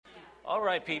All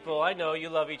right, people, I know you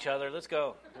love each other. Let's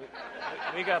go.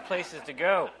 We got places to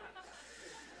go.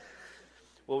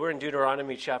 Well, we're in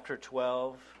Deuteronomy chapter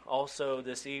 12. Also,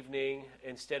 this evening,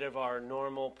 instead of our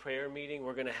normal prayer meeting,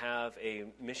 we're going to have a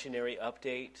missionary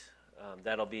update.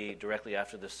 That'll be directly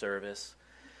after the service.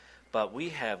 But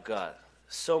we have got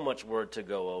so much word to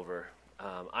go over.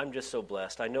 I'm just so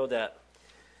blessed. I know that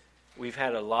we've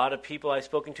had a lot of people I've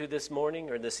spoken to this morning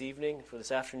or this evening, for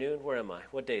this afternoon. Where am I?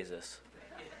 What day is this?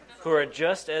 Who are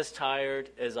just as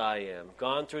tired as I am.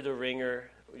 Gone through the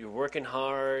ringer. You're working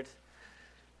hard.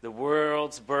 The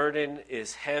world's burden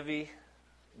is heavy,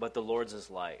 but the Lord's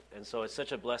is light. And so it's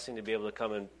such a blessing to be able to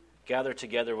come and gather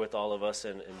together with all of us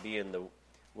and be in the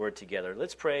Word together.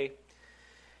 Let's pray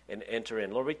and enter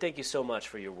in. Lord, we thank you so much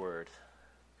for your Word.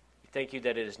 We thank you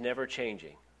that it is never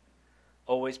changing,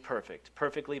 always perfect,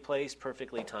 perfectly placed,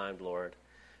 perfectly timed, Lord.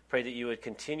 Pray that you would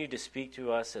continue to speak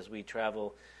to us as we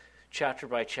travel chapter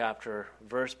by chapter,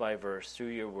 verse by verse, through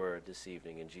your Word this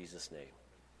evening, in Jesus' name.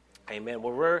 Amen.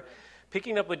 Well, we're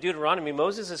picking up with Deuteronomy.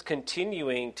 Moses is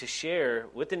continuing to share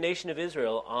with the nation of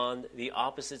Israel on the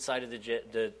opposite side of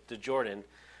the Jordan,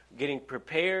 getting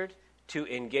prepared to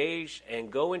engage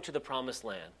and go into the promised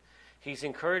land. He's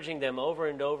encouraging them over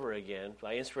and over again,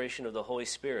 by inspiration of the Holy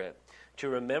Spirit, to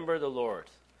remember the Lord,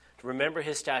 to remember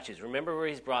his statutes, remember where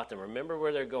he's brought them, remember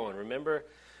where they're going, remember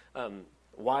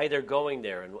why they're going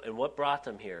there and what brought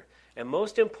them here. And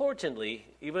most importantly,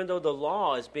 even though the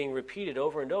law is being repeated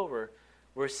over and over,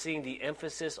 we're seeing the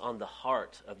emphasis on the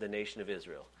heart of the nation of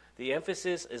Israel. The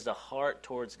emphasis is the heart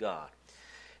towards God.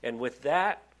 And with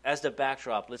that as the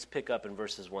backdrop, let's pick up in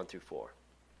verses 1 through 4.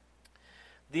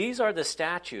 These are the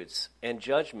statutes and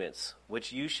judgments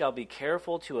which you shall be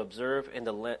careful to observe in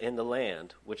the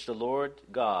land which the Lord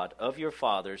God of your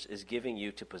fathers is giving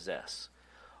you to possess,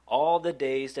 all the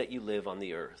days that you live on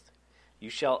the earth. You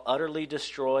shall utterly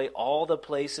destroy all the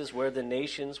places where the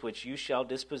nations which you shall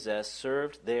dispossess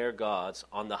served their gods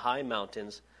on the high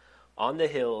mountains, on the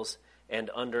hills, and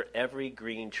under every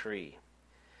green tree.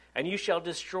 And you shall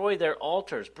destroy their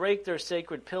altars, break their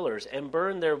sacred pillars, and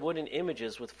burn their wooden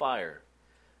images with fire.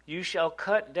 You shall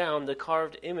cut down the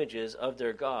carved images of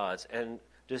their gods and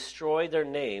destroy their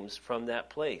names from that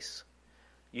place.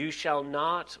 You shall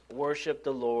not worship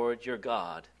the Lord your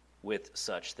God with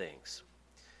such things.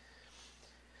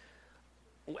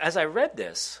 As I read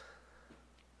this,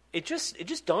 it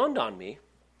just dawned on me,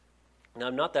 and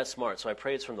I'm not that smart, so I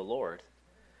pray it's from the Lord.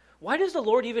 Why does the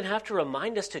Lord even have to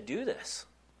remind us to do this?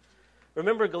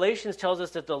 Remember, Galatians tells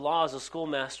us that the law is a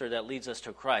schoolmaster that leads us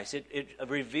to Christ. It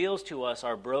reveals to us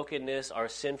our brokenness, our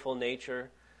sinful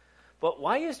nature. But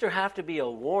why does there have to be a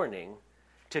warning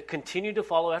to continue to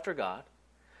follow after God,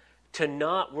 to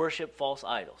not worship false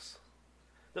idols?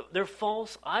 They're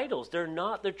false idols. They're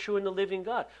not the true and the living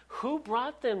God. Who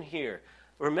brought them here?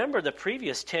 Remember the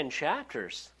previous 10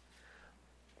 chapters.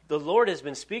 The Lord has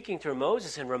been speaking through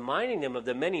Moses and reminding them of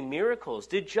the many miracles,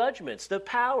 the judgments, the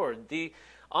power, the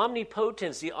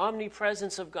omnipotence, the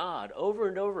omnipresence of God over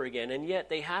and over again. And yet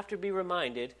they have to be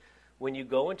reminded, when you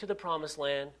go into the promised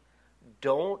land,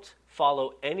 don't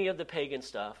follow any of the pagan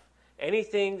stuff.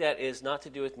 Anything that is not to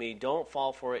do with me, don't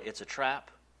fall for it. It's a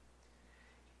trap.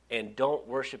 And don't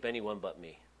worship anyone but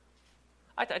me.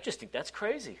 I just think that's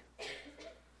crazy.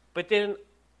 But then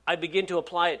I begin to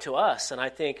apply it to us, and I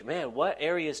think, man, what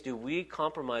areas do we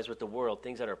compromise with the world?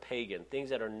 Things that are pagan, things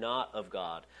that are not of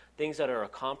God, things that are a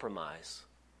compromise.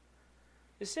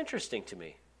 It's interesting to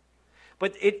me.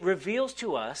 But it reveals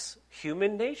to us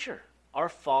human nature, our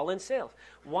fallen self.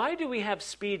 Why do we have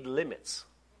speed limits?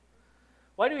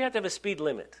 Why do we have to have a speed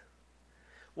limit?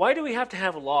 Why do we have to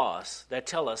have laws that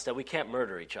tell us that we can't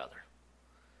murder each other?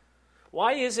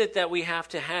 Why is it that we have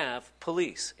to have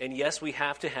police? And yes, we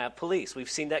have to have police. We've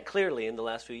seen that clearly in the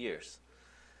last few years.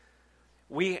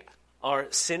 We are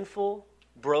sinful,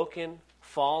 broken,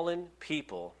 fallen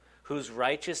people whose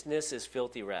righteousness is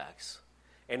filthy rags.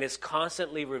 And it's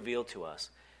constantly revealed to us.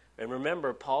 And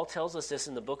remember, Paul tells us this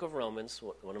in the book of Romans,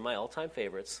 one of my all-time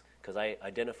favorites, because I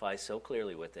identify so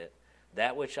clearly with it.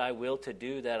 That which I will to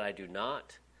do, that I do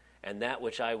not, and that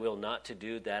which I will not to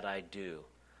do, that I do.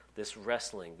 This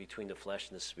wrestling between the flesh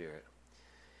and the spirit.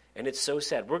 And it's so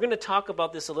sad. We're going to talk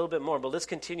about this a little bit more, but let's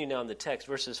continue now in the text,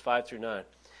 verses 5 through 9.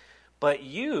 But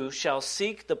you shall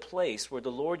seek the place where the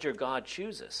Lord your God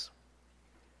chooses,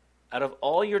 out of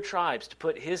all your tribes, to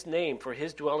put his name for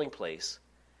his dwelling place,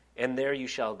 and there you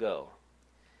shall go.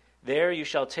 There you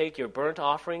shall take your burnt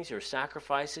offerings, your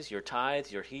sacrifices, your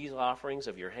tithes, your heave offerings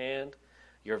of your hand,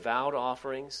 your vowed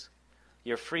offerings,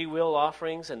 your free will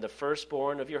offerings, and the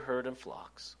firstborn of your herd and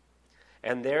flocks.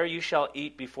 And there you shall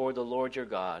eat before the Lord your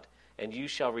God, and you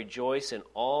shall rejoice in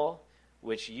all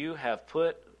which you have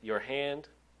put your hand,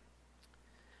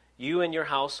 you and your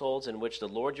households, in which the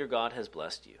Lord your God has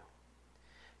blessed you.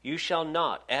 You shall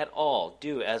not at all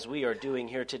do as we are doing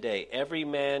here today, every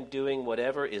man doing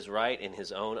whatever is right in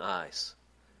his own eyes.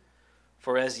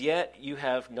 For as yet you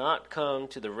have not come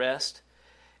to the rest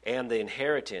and the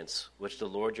inheritance which the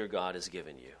Lord your God has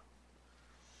given you.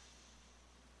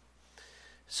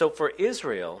 So for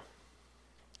Israel,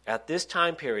 at this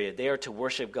time period, they are to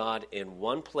worship God in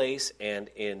one place and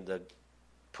in the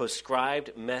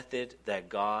prescribed method that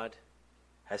God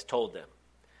has told them.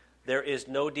 There is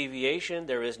no deviation,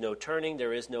 there is no turning,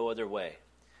 there is no other way.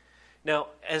 Now,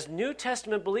 as New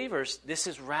Testament believers, this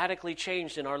is radically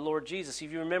changed in our Lord Jesus.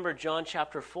 If you remember John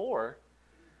chapter 4,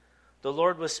 the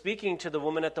Lord was speaking to the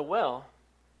woman at the well,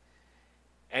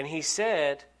 and he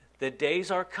said, the days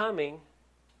are coming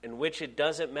in which it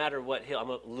doesn't matter what hill,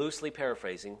 I'm loosely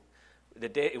paraphrasing,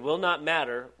 it will not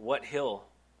matter what hill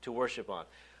to worship on.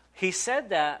 He said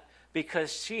that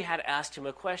because she had asked him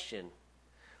a question.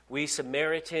 We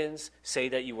Samaritans say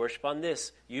that you worship on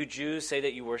this. You Jews say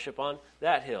that you worship on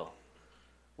that hill.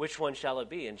 Which one shall it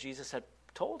be? And Jesus had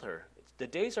told her, the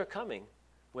days are coming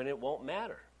when it won't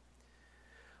matter.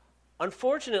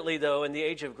 Unfortunately, though, in the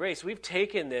age of grace, we've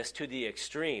taken this to the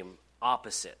extreme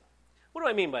opposite. What do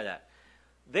I mean by that?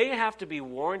 They have to be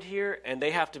warned here, and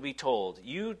they have to be told,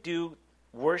 you do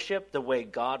worship the way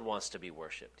God wants to be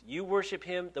worshipped. You worship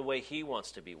him the way he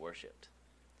wants to be worshipped.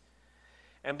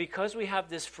 And because we have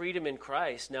this freedom in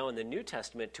Christ now in the New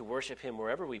Testament to worship him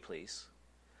wherever we please,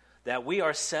 that we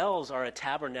ourselves are a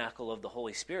tabernacle of the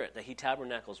Holy Spirit, that he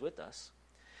tabernacles with us.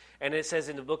 And it says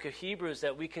in the book of Hebrews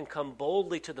that we can come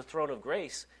boldly to the throne of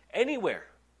grace anywhere.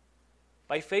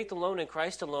 By faith alone in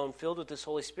Christ alone, filled with this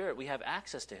Holy Spirit, we have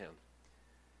access to him.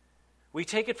 We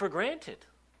take it for granted.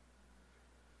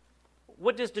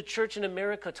 What does the church in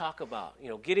America talk about?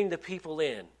 Getting the people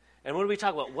in. And what do we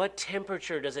talk about? What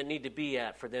temperature does it need to be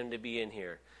at for them to be in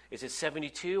here? Is it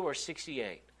 72 or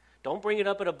 68? Don't bring it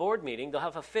up at a board meeting. They'll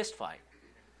have a fist fight.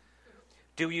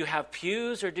 Do you have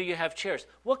pews or do you have chairs?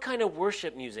 What kind of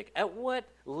worship music? At what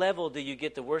level do you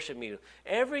get the worship music?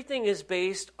 Everything is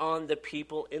based on the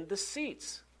people in the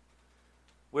seats.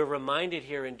 We're reminded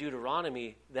here in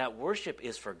Deuteronomy that worship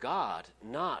is for God,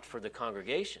 not for the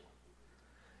congregation.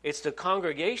 It's the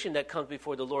congregation that comes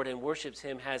before the Lord and worships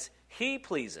him as he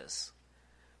pleases.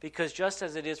 Because just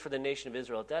as it is for the nation of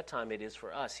Israel at that time, it is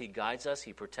for us. He guides us,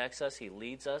 he protects us, he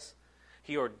leads us.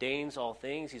 He ordains all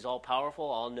things. He's all-powerful,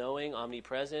 all-knowing,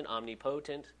 omnipresent,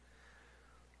 omnipotent.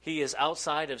 He is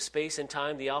outside of space and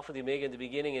time, the Alpha, the Omega, the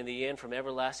beginning and the end, from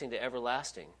everlasting to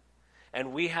everlasting.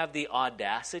 And we have the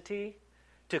audacity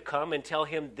to come and tell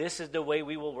him, this is the way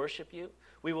we will worship you.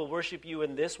 We will worship you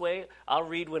in this way. I'll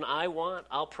read when I want.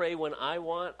 I'll pray when I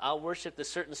want. I'll worship the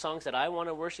certain songs that I want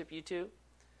to worship you to.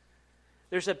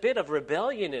 There's a bit of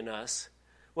rebellion in us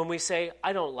when we say,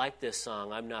 I don't like this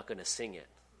song. I'm not going to sing it.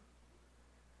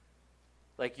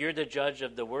 Like you're the judge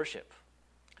of the worship.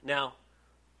 Now,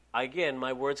 again,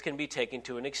 my words can be taken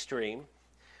to an extreme.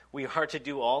 We are to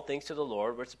do all things to the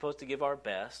Lord. We're supposed to give our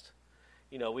best.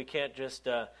 We can't just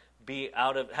have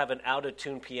an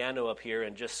out-of-tune piano up here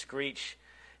and just screech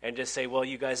and just say, well,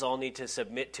 you guys all need to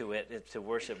submit to it to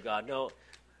worship God. No,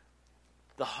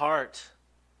 the heart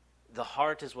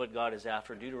is what God is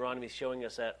after. Deuteronomy is showing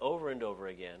us that over and over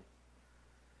again.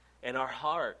 And our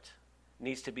heart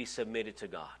needs to be submitted to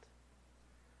God.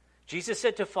 Jesus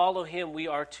said to follow him, we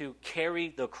are to carry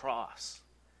the cross,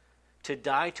 to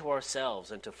die to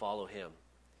ourselves and to follow him.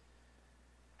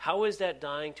 How is that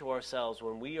dying to ourselves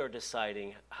when we are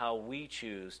deciding how we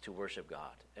choose to worship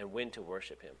God and when to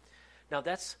worship him? Now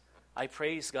I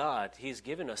praise God, he's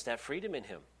given us that freedom in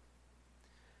him.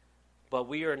 But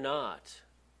we are not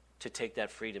to take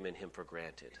that freedom in him for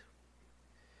granted.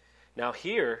 Now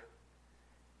here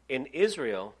in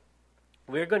Israel,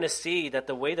 we're going to see that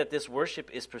the way that this worship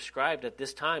is prescribed at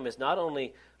this time is not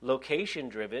only location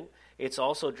driven, it's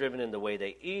also driven in the way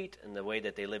they eat and the way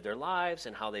that they live their lives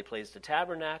and how they place the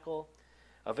tabernacle.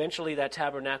 Eventually that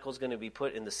tabernacle is going to be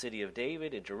put in the city of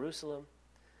David in Jerusalem,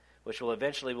 which will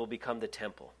eventually become the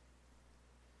temple.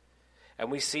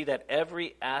 And we see that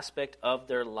every aspect of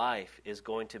their life is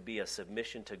going to be a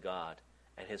submission to God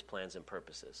and his plans and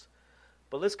purposes.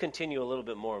 But let's continue a little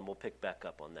bit more and we'll pick back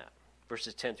up on that.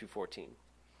 Verses 10 through 14.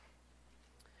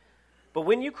 But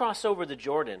when you cross over the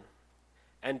Jordan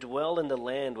and dwell in the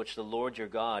land which the Lord your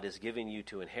God is giving you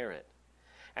to inherit,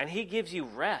 and he gives you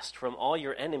rest from all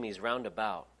your enemies round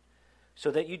about,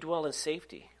 so that you dwell in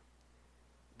safety,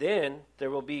 then there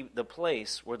will be the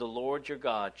place where the Lord your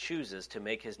God chooses to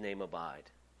make his name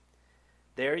abide.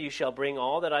 There you shall bring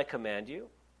all that I command you,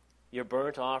 your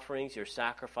burnt offerings, your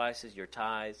sacrifices, your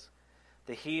tithes,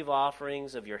 the heave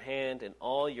offerings of your hand, and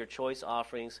all your choice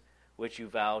offerings which you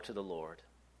vow to the Lord.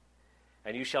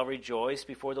 And you shall rejoice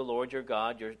before the Lord your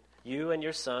God, you and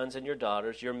your sons and your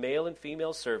daughters, your male and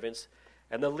female servants,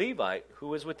 and the Levite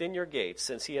who is within your gates,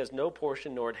 since he has no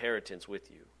portion nor inheritance with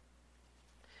you.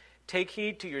 Take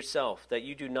heed to yourself that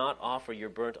you do not offer your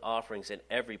burnt offerings in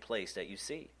every place that you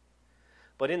see,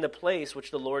 but in the place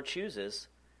which the Lord chooses,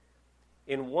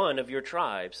 in one of your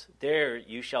tribes, there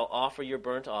you shall offer your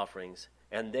burnt offerings,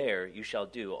 and there you shall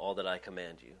do all that I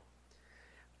command you.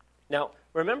 Now,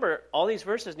 remember, all these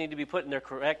verses need to be put in their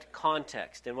correct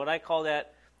context. And what I call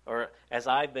that, or as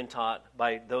I've been taught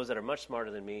by those that are much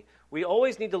smarter than me, we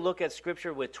always need to look at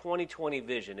Scripture with 20/20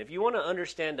 vision. If you want to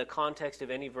understand the context of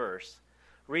any verse,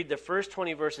 read the first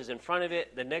 20 verses in front of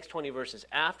it, the next 20 verses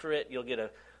after it. You'll get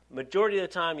a majority of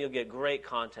the time, you'll get great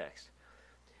context.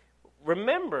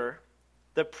 Remember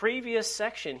the previous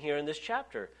section here in this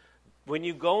chapter. When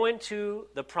you go into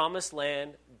the promised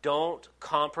land, don't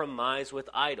compromise with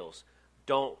idols.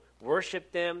 Don't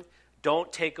worship them.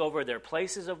 Don't take over their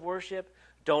places of worship.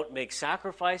 Don't make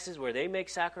sacrifices where they make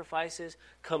sacrifices.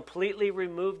 Completely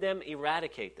remove them,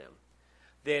 eradicate them.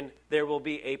 Then there will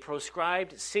be a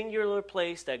proscribed singular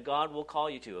place that God will call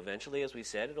you to. Eventually, as we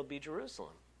said, it'll be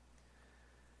Jerusalem.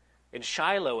 In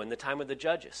Shiloh in the time of the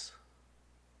judges.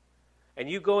 And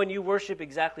you go and you worship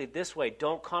exactly this way.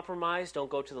 Don't compromise. Don't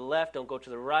go to the left. Don't go to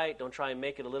the right. Don't try and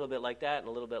make it a little bit like that and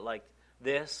a little bit like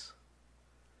this.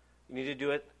 You need to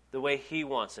do it the way He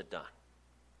wants it done.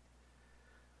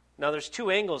 Now, there's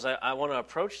two angles I want to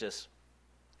approach this.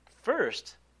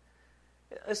 First,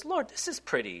 is, Lord, this is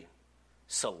pretty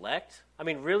select. I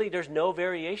mean, really, there's no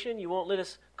variation? You won't let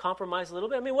us compromise a little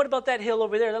bit? I mean, what about that hill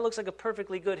over there? That looks like a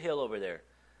perfectly good hill over there.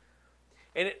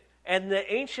 And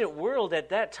the ancient world at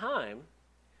that time,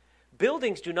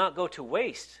 buildings do not go to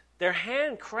waste. They're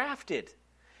handcrafted.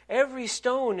 Every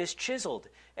stone is chiseled.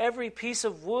 Every piece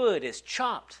of wood is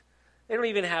chopped. They don't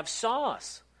even have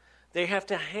saws. They have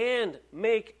to hand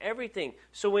make everything.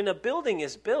 So when a building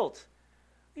is built,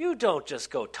 you don't just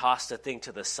go toss the thing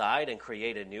to the side and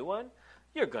create a new one.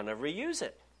 You're going to reuse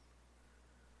it.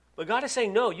 But God is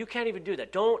saying, no, you can't even do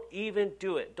that. Don't even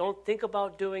do it. Don't think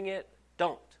about doing it.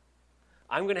 Don't.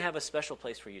 I'm going to have a special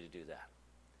place for you to do that.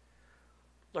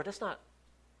 Lord, there's not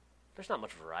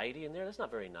much variety in there. That's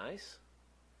not very nice.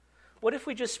 What if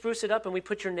we just spruce it up and we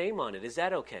put your name on it? Is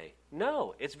that okay?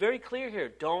 No, it's very clear here.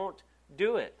 Don't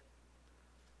do it.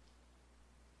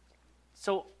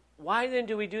 So why then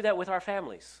do we do that with our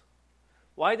families?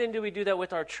 Why then do we do that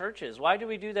with our churches? Why do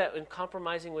we do that in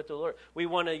compromising with the Lord? We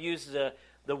want to use the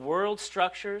world's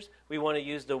structures. We want to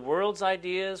use the world's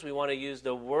ideas. We want to use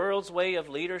the world's way of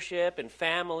leadership and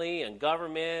family and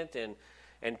government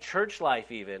and church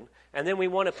life even. And then we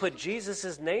want to put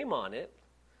Jesus' name on it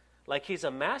like he's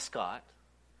a mascot.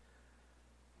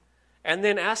 And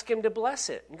then ask him to bless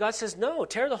it. And God says, no,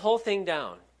 tear the whole thing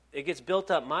down. It gets built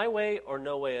up my way or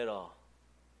no way at all.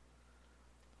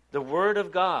 The Word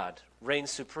of God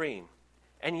reigns supreme.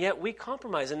 And yet we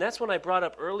compromise. And that's what I brought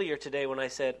up earlier today when I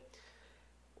said,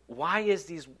 why is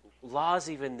these laws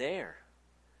even there?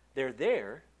 They're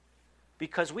there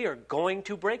because we are going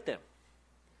to break them.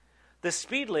 The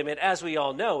speed limit, as we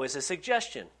all know, is a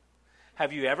suggestion.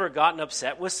 Have you ever gotten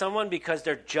upset with someone because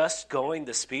they're just going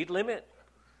the speed limit?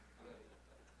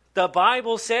 The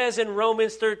Bible says in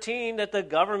Romans 13 that the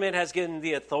government has given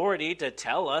the authority to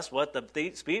tell us what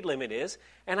the speed limit is.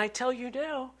 And I tell you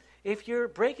now, if you're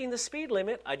breaking the speed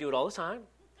limit, I do it all the time.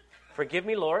 Forgive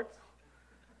me, Lord.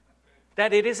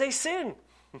 That it is a sin.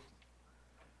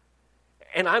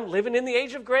 And I'm living in the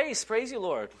age of grace. Praise you,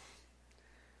 Lord.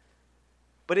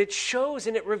 But it shows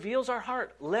and it reveals our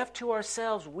heart. Left to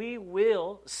ourselves, we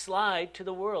will slide to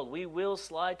the world. We will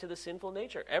slide to the sinful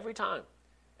nature every time.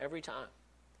 Every time.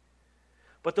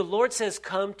 But the Lord says,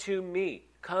 come to me.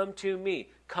 Come to me.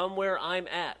 Come where I'm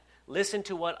at. Listen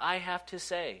to what I have to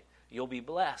say. You'll be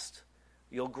blessed.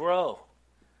 You'll grow.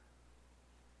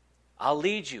 I'll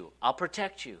lead you. I'll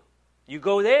protect you. You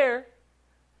go there,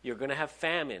 you're going to have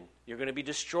famine. You're going to be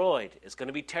destroyed. It's going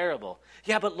to be terrible.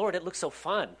 Yeah, but Lord, it looks so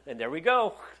fun. And there we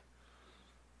go.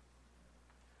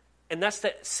 And that's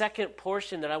the second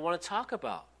portion that I want to talk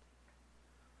about.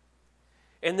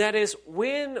 And that is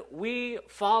when we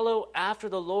follow after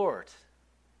the Lord,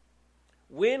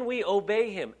 when we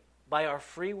obey him by our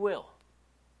free will,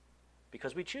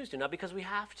 because we choose to, not because we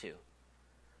have to,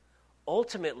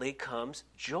 ultimately comes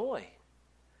joy.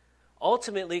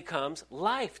 Ultimately comes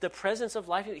life, the presence of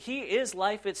life. He is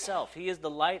life itself. He is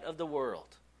the light of the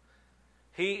world.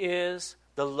 He is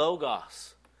the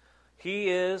Logos. He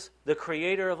is the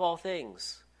creator of all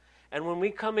things. And when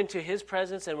we come into his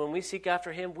presence and when we seek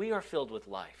after him, we are filled with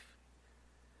life.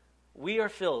 We are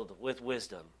filled with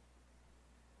wisdom.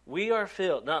 We are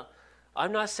filled. Now,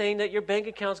 I'm not saying that your bank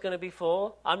account's going to be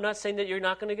full. I'm not saying that you're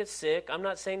not going to get sick. I'm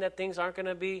not saying that things aren't going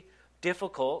to be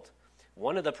difficult.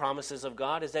 One of the promises of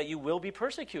God is that you will be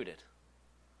persecuted.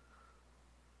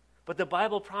 But the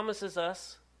Bible promises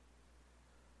us,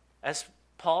 as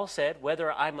Paul said,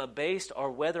 whether I'm abased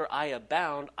or whether I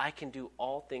abound, I can do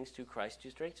all things through Christ who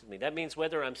strengthens me. That means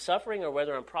whether I'm suffering or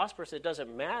whether I'm prosperous, it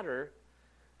doesn't matter.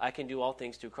 I can do all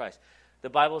things through Christ. The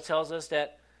Bible tells us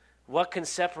that what can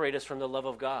separate us from the love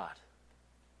of God?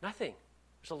 Nothing.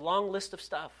 There's a long list of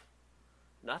stuff.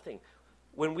 Nothing.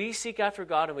 When we seek after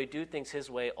God and we do things his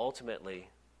way, ultimately,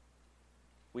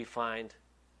 we find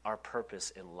our purpose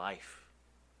in life.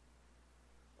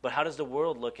 But how does the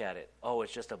world look at it? Oh,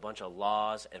 it's just a bunch of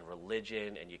laws and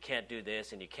religion, and you can't do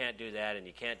this, and you can't do that, and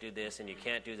you can't do this, and you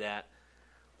can't do that.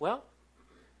 Well,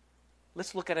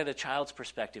 let's look at it a child's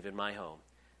perspective in my home.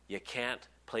 You can't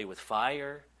play with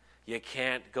fire. You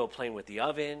can't go playing with the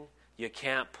oven. You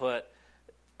can't put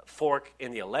a fork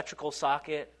in the electrical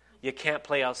socket. You can't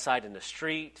play outside in the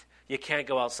street. You can't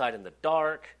go outside in the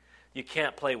dark. You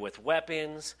can't play with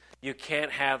weapons. You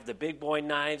can't have the big boy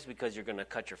knives because you're going to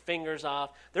cut your fingers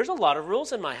off. There's a lot of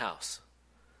rules in my house.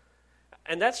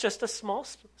 And that's just a small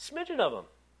smidgen of them.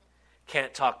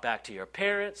 Can't talk back to your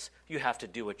parents. You have to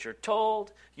do what you're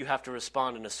told. You have to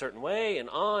respond in a certain way, and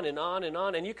on and on and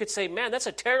on. And you could say, man, that's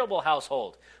a terrible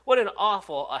household. What an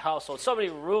awful household. So many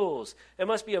rules. It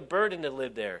must be a burden to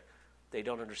live there. They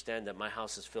don't understand that my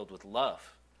house is filled with love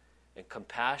and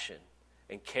compassion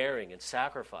and caring and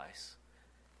sacrifice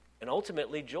and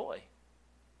ultimately joy.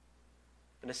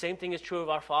 And the same thing is true of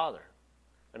our Father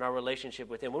and our relationship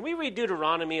with him. When we read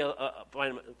Deuteronomy,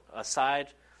 aside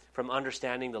from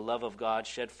understanding the love of God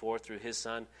shed forth through his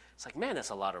Son, it's like, man, that's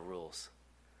a lot of rules.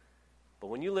 But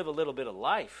when you live a little bit of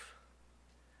life,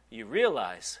 you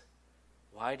realize,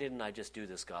 why didn't I just do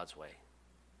this God's way?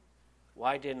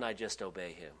 Why didn't I just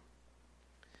obey him?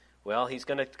 Well, he's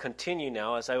going to continue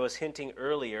now. As I was hinting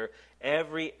earlier,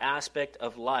 every aspect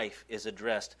of life is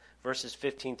addressed. Verses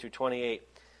 15 through 28.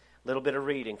 A little bit of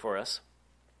reading for us.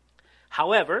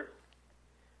 However,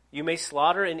 you may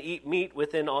slaughter and eat meat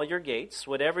within all your gates,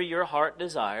 whatever your heart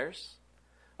desires,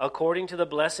 according to the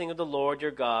blessing of the Lord your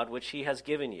God, which he has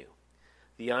given you.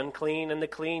 The unclean and the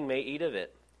clean may eat of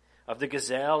it, of the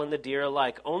gazelle and the deer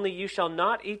alike. Only you shall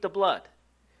not eat the blood.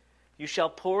 You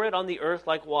shall pour it on the earth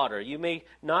like water. You may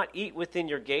not eat within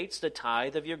your gates the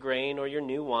tithe of your grain or your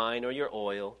new wine or your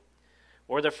oil,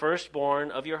 or the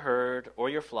firstborn of your herd or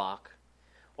your flock,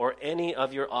 or any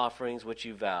of your offerings which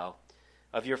you vow,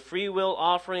 of your freewill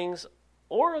offerings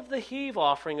or of the heave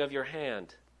offering of your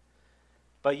hand.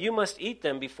 But you must eat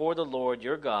them before the Lord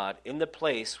your God in the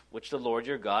place which the Lord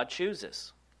your God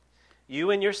chooses.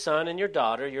 You and your son and your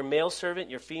daughter, your male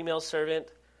servant, your female servant,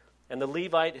 and the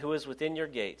Levite who is within your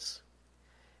gates.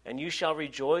 And you shall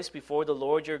rejoice before the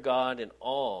Lord your God in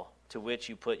all to which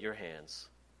you put your hands.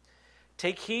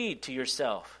 Take heed to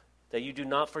yourself that you do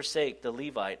not forsake the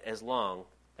Levite as long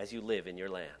as you live in your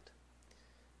land.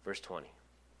 Verse 20.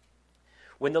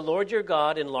 When the Lord your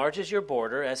God enlarges your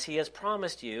border as he has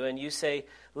promised you, and you say,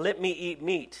 let me eat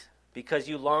meat, because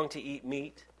you long to eat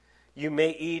meat, you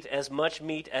may eat as much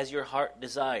meat as your heart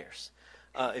desires.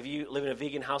 If you live in a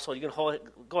vegan household, you can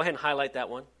go ahead and highlight that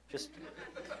one. Just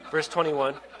verse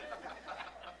 21.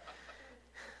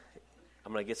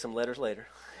 I'm going to get some letters later.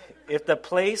 If the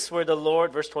place where the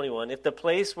Lord, verse 21, if the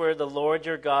place where the Lord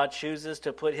your God chooses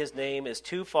to put his name is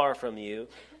too far from you,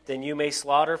 then you may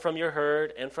slaughter from your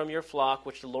herd and from your flock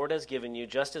which the Lord has given you,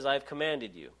 just as I have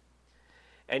commanded you.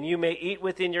 And you may eat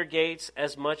within your gates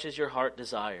as much as your heart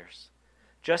desires.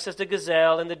 Just as the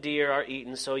gazelle and the deer are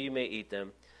eaten, so you may eat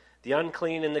them. The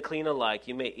unclean and the clean alike,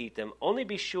 you may eat them. Only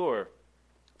be sure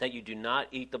that you do not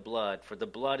eat the blood, for the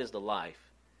blood is the life.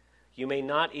 You may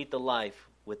not eat the life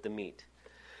with the meat.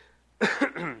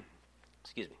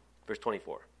 Excuse me. Verse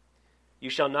 24. You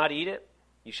shall not eat it.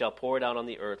 You shall pour it out on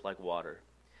the earth like water.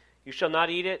 You shall not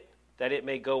eat it, that it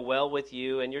may go well with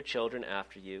you and your children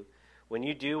after you, when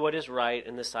you do what is right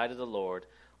in the sight of the Lord.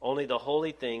 Only the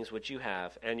holy things which you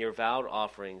have and your vowed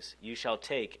offerings you shall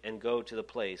take and go to the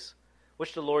place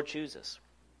which the Lord chooses.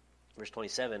 Verse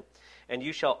 27. And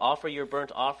you shall offer your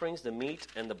burnt offerings, the meat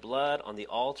and the blood, on the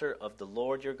altar of the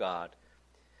Lord your God.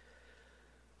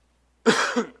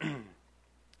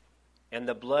 And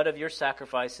the blood of your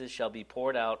sacrifices shall be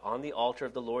poured out on the altar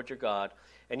of the Lord your God,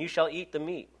 and you shall eat the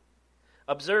meat.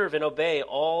 Observe and obey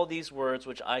all these words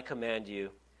which I command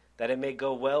you, that it may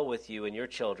go well with you and your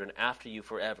children after you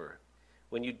forever,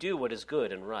 when you do what is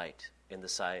good and right in the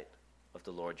sight of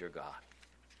the Lord your God.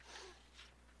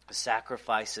 The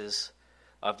sacrifices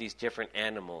of these different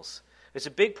animals. It's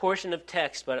a big portion of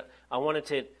text, but I wanted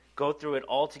to go through it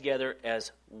all together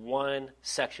as one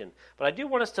section. But I do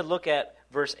want us to look at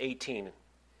verse 18.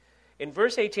 In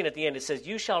verse 18 at the end, it says,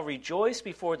 "You shall rejoice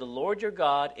before the Lord your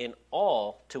God in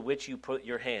all to which you put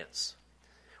your hands."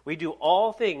 We do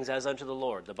all things as unto the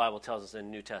Lord, the Bible tells us in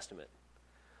the New Testament.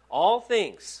 All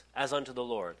things as unto the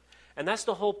Lord. And that's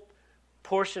the whole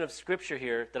portion of Scripture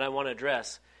here that I want to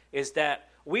address, is that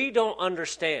we don't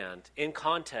understand in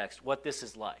context what this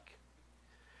is like.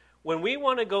 When we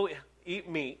want to go eat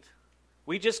meat,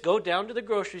 we just go down to the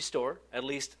grocery store, at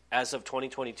least as of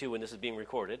 2022 when this is being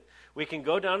recorded. We can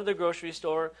go down to the grocery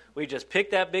store, we just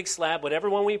pick that big slab, whatever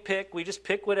one we pick, we just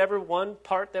pick whatever one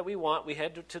part that we want, we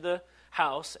head to the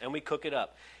house and we cook it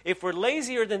up. If we're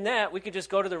lazier than that, we could just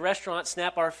go to the restaurant,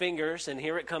 snap our fingers, and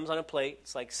here it comes on a plate.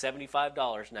 It's like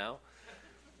 $75 now.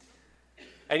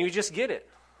 And you just get it.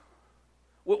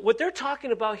 What they're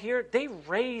talking about here, they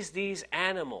raise these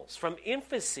animals from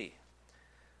infancy.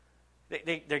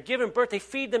 They're given birth. They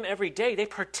feed them every day. They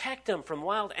protect them from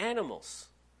wild animals.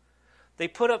 They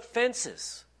put up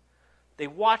fences. They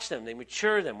watch them. They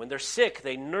mature them. When they're sick,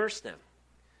 they nurse them.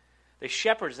 The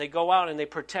shepherds, they go out and they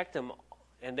protect them,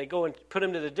 and they go and put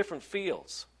them to the different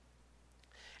fields.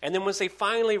 And then once they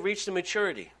finally reach the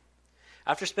maturity,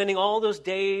 after spending all those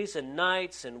days and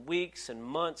nights and weeks and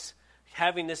months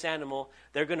having this animal,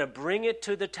 they're going to bring it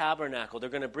to the tabernacle. They're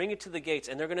going to bring it to the gates,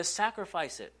 and they're going to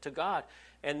sacrifice it to God.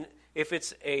 And if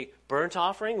it's a burnt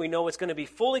offering, we know it's going to be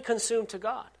fully consumed to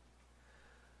God.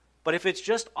 But if it's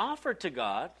just offered to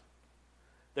God,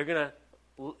 they're going to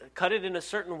cut it in a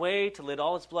certain way to let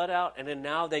all its blood out, and then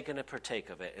now they're going to partake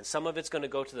of it. And some of it's going to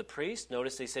go to the priest.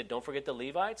 Notice they said, don't forget the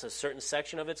Levites. A certain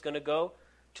section of it's going to go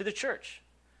to the church,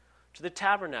 to the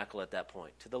tabernacle at that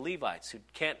point, to the Levites who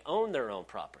can't own their own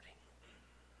property.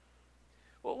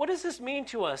 Well, what does this mean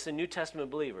to us in New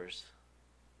Testament believers?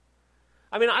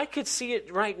 I mean, I could see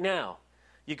it right now.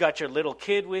 You got your little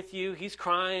kid with you. He's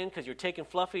crying because you're taking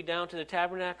Fluffy down to the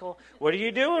tabernacle. What are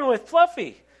you doing with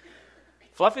Fluffy?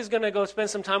 Fluffy's going to go spend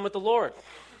some time with the Lord.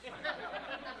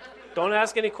 Don't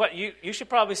ask any questions. You should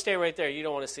probably stay right there. You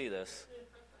don't want to see this.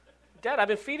 Dad, I've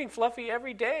been feeding Fluffy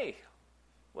every day.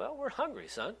 Well, we're hungry,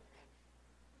 son.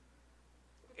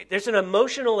 There's an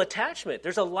emotional attachment.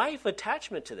 There's a life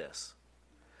attachment to this.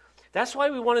 That's why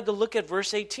we wanted to look at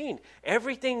verse 18.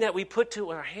 Everything that we put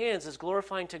to our hands is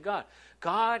glorifying to God.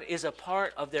 God is a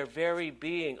part of their very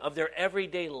being, of their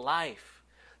everyday life.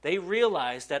 They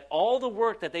realize that all the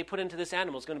work that they put into this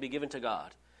animal is going to be given to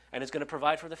God, and it's going to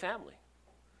provide for the family.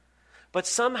 But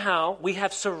somehow we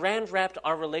have saran wrapped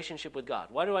our relationship with God.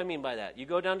 What do I mean by that? You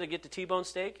go down to get the T-bone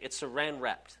steak, it's saran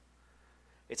wrapped.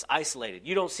 It's isolated.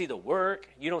 You don't see the work.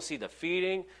 You don't see the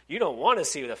feeding. You don't want to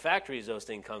see the factories those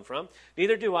things come from.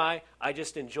 Neither do I. I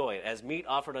just enjoy it as meat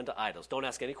offered unto idols. Don't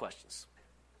ask any questions.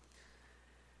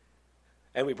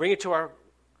 And we bring it to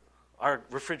our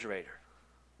refrigerator.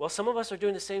 Well, some of us are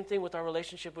doing the same thing with our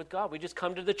relationship with God. We just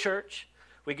come to the church.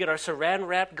 We get our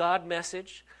saran-wrapped God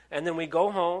message. And then we go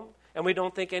home and we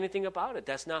don't think anything about it.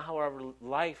 That's not how our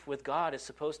life with God is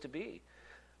supposed to be.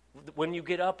 When you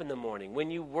get up in the morning,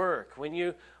 when you work, when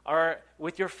you are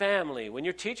with your family, when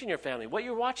you're teaching your family, what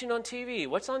you're watching on TV,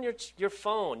 what's on your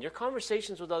phone, your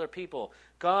conversations with other people,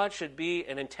 God should be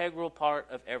an integral part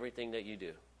of everything that you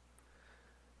do.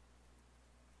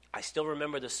 I still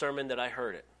remember the sermon that I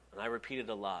heard it, and I repeat it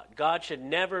a lot. God should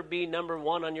never be number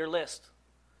one on your list.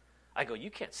 I go,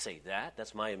 you can't say that.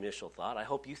 That's my initial thought. I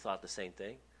hope you thought the same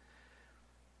thing.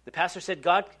 The pastor said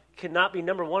God cannot be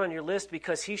number one on your list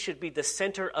because he should be the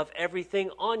center of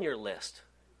everything on your list.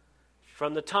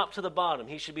 From the top to the bottom,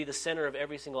 he should be the center of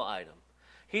every single item.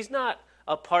 He's not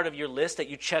a part of your list that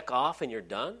you check off and you're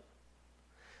done.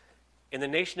 In the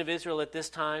nation of Israel at this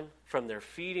time, from their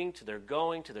feeding to their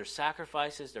going to their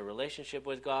sacrifices, their relationship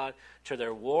with God, to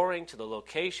their warring, to the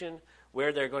location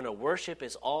where they're going to worship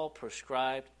is all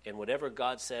prescribed, and whatever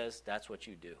God says, that's what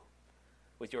you do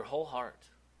with your whole heart.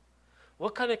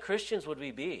 What kind of Christians would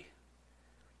we be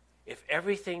if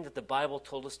everything that the Bible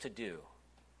told us to do,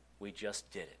 we just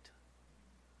did it?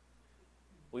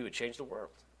 We would change the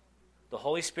world. The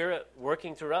Holy Spirit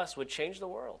working through us would change the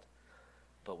world.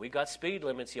 But we got speed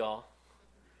limits, y'all.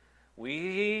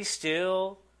 We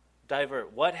still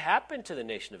divert. What happened to the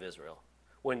nation of Israel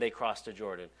when they crossed the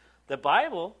Jordan? The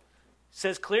Bible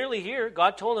says clearly here,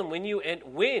 God told them when you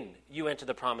enter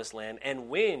the promised land and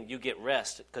when you get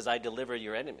rest, because I deliver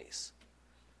your enemies.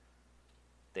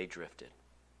 They drifted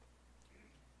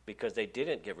because they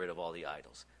didn't get rid of all the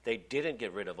idols. They didn't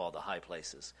get rid of all the high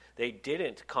places. They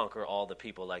didn't conquer all the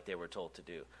people like they were told to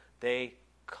do. They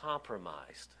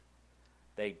compromised.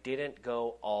 They didn't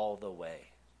go all the way.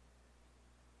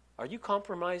 Are you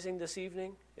compromising this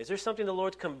evening? Is there something the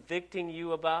Lord's convicting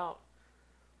you about?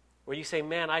 Where you say,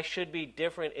 man, I should be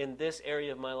different in this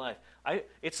area of my life.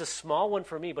 It's a small one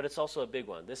for me, but it's also a big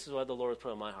one. This is what the Lord has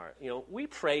put on my heart. We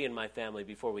pray in my family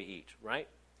before we eat, right?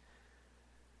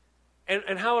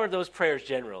 And how are those prayers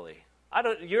generally?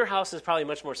 Your house is probably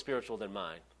much more spiritual than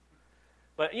mine.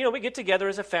 But, we get together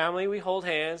as a family, we hold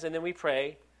hands, and then we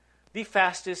pray the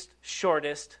fastest,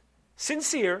 shortest,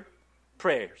 sincere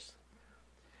prayers.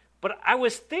 But I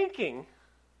was thinking,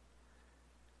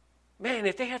 man,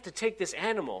 if they have to take this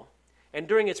animal, and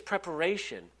during its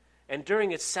preparation, and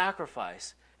during its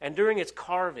sacrifice, and during its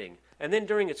carving, and then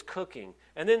during its cooking,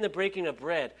 and then the breaking of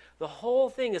bread, the whole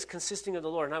thing is consisting of the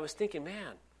Lord. And I was thinking,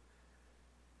 man,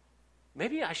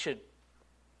 maybe I should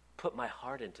put my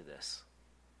heart into this.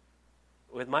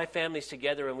 With my families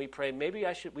together and we pray, maybe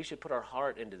we should put our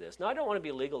heart into this. Now, I don't want to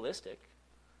be legalistic.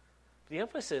 The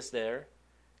emphasis there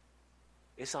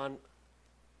is on,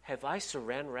 have I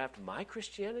saran wrapped my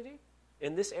Christianity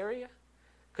in this area?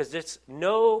 Because there's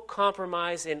no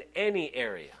compromise in any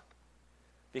area.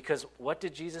 Because what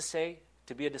did Jesus say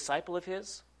to be a disciple of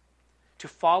his? To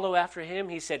follow after him,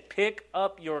 he said, pick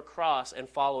up your cross and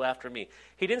follow after me.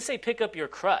 He didn't say pick up your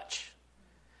crutch.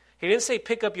 He didn't say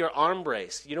pick up your arm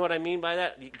brace. You know what I mean by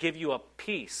that? Give you a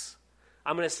piece.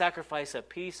 I'm going to sacrifice a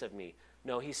piece of me.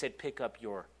 No, he said pick up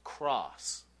your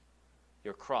cross.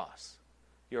 Your cross.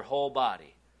 Your whole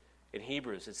body. In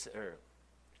Hebrews, it's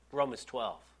Romans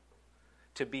 12.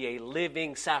 To be a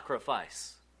living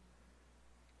sacrifice.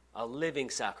 A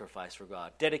living sacrifice for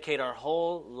God. Dedicate our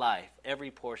whole life, every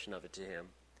portion of it to him.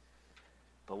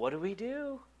 But what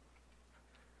do?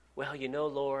 Well,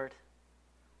 Lord,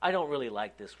 I don't really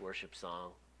like this worship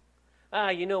song.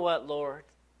 You know what, Lord?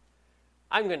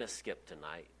 I'm going to skip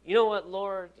tonight. You know what,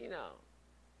 Lord?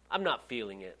 I'm not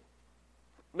feeling it.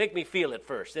 Make me feel it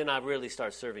first, then I really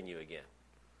start serving you again.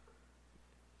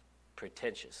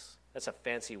 Pretentious. That's a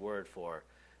fancy word for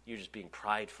you just being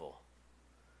prideful.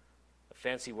 A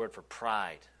fancy word for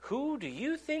pride. Who do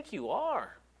you think you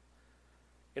are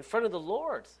in front of the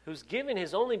Lord, who's given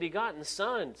his only begotten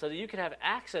Son so that you could have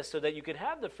access, so that you could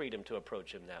have the freedom to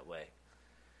approach him that way?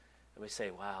 And we say,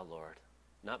 wow, Lord,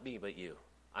 not me but you.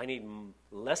 I need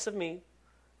less of me,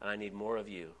 and I need more of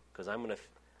you, because I'm going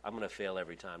to fail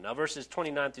every time. Now, verses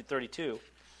 29 through 32,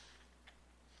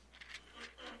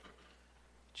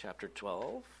 chapter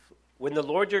 12. When the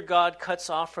Lord your God cuts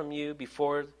off from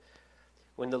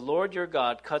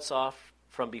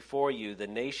before you the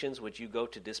nations which you go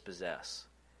to dispossess,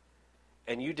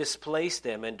 and you displace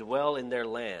them and dwell in their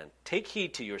land, take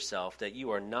heed to yourself that you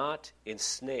are not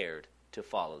ensnared to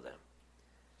follow them,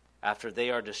 after they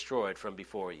are destroyed from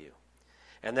before you,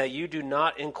 and that you do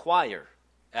not inquire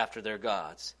after their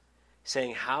gods,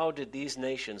 saying, how did these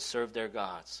nations serve their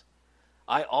gods?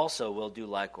 I also will do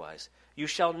likewise. You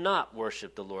shall not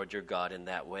worship the Lord your God in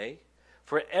that way,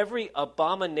 for every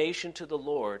abomination to the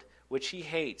Lord which he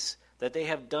hates, that they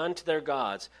have done to their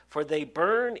gods, for they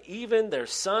burn even their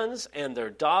sons and their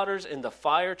daughters in the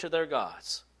fire to their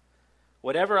gods.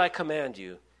 Whatever I command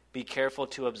you, be careful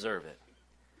to observe it.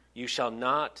 You shall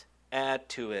not add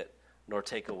to it, nor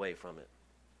take away from it.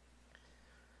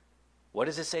 What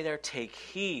does it say there? Take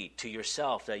heed to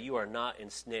yourself that you are not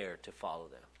ensnared to follow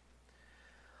them.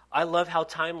 I love how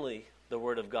timely the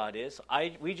Word of God is.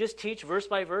 We just teach verse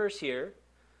by verse here.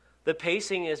 The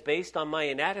pacing is based on my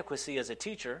inadequacy as a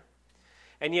teacher.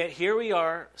 And yet here we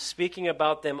are speaking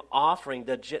about them offering,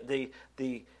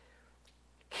 the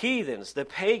heathens, the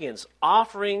pagans,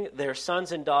 offering their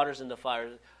sons and daughters in the fire.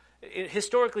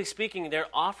 Historically speaking, they're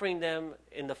offering them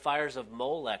in the fires of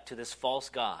Molech to this false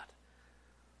god.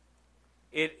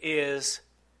 It is,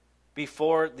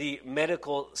 before the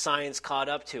medical science caught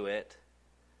up to it,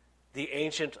 the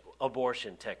ancient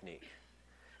abortion technique.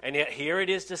 And yet here it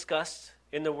is discussed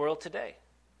in the world today.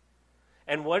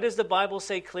 And what does the Bible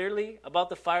say clearly about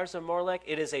the fires of Molech?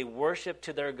 It is a worship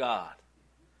to their god.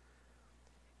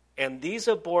 And these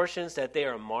abortions that they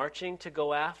are marching to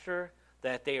go after,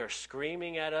 that they are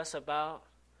screaming at us about,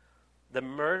 the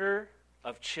murder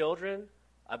of children,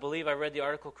 I believe I read the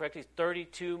article correctly,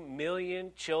 32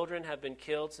 million children have been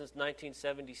killed since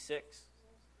 1976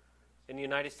 in the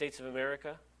United States of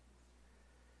America.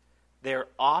 Their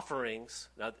offerings,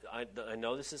 now I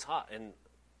know this is hot, and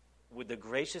with the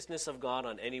graciousness of God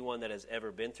on anyone that has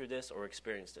ever been through this or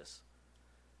experienced this.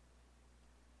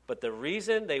 But the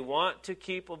reason they want to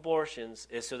keep abortions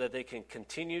is so that they can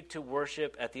continue to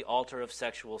worship at the altar of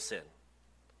sexual sin.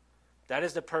 That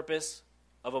is the purpose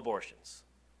of abortions.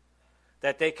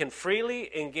 that they can freely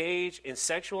engage in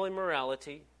sexual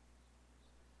immorality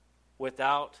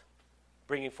without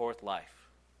bringing forth life.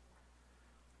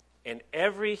 And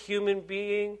every human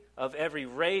being of every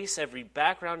race, every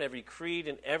background, every creed,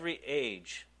 and every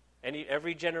age, and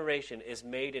every generation is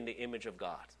made in the image of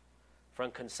God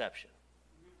from conception.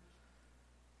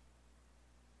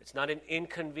 It's not an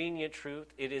inconvenient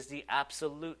truth. It is the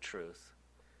absolute truth.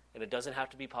 And it doesn't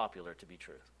have to be popular to be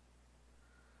truth.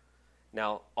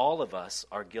 Now, all of us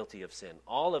are guilty of sin.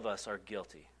 All of us are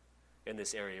guilty in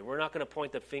this area. We're not going to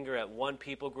point the finger at one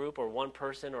people group or one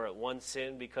person or at one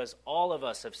sin, because all of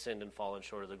us have sinned and fallen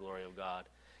short of the glory of God.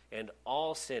 And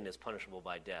all sin is punishable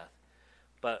by death.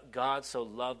 But God so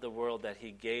loved the world that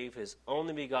he gave his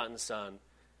only begotten Son,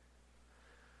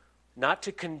 not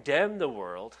to condemn the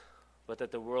world, but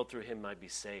that the world through him might be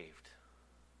saved.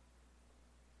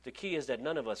 The key is that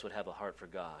none of us would have a heart for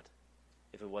God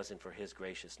if it wasn't for his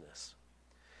graciousness.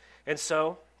 And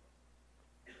so,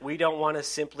 we don't want to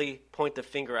simply point the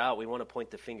finger out. We want to point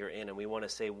the finger in, and we want to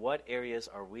say, what areas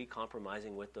are we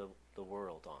compromising with the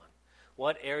world on?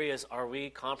 What areas are we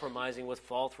compromising with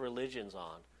false religions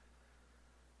on?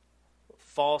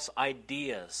 False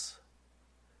ideas.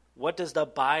 What does the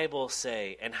Bible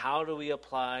say, and how do we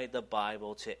apply the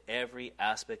Bible to every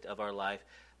aspect of our life?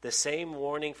 The same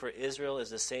warning for Israel is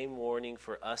the same warning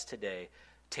for us today.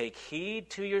 Take heed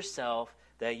to yourself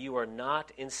that you are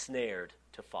not ensnared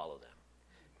to follow them.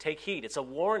 Take heed. It's a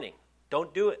warning.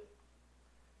 Don't do it.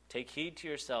 Take heed to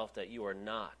yourself that you are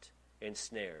not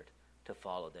ensnared to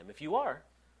follow them. If you are,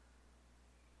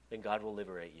 then God will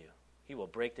liberate you. He will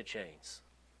break the chains.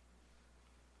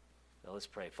 Now let's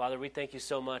pray. Father, we thank you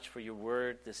so much for your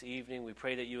word this evening. We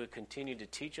pray that you would continue to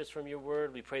teach us from your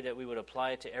word. We pray that we would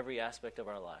apply it to every aspect of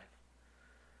our life.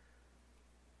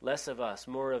 Less of us,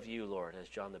 more of you, Lord, as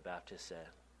John the Baptist said.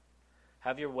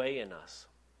 Have your way in us.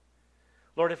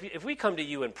 Lord, if we come to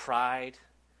you in pride,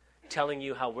 telling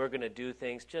you how we're going to do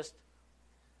things,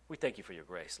 we thank you for your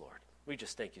grace, Lord. We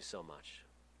just thank you so much.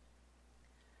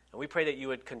 And we pray that you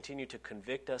would continue to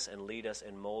convict us and lead us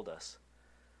and mold us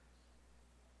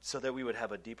so that we would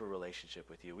have a deeper relationship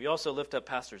with you. We also lift up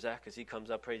Pastor Zach as he comes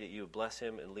up. Pray that you would bless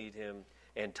him and lead him,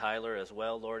 and Tyler as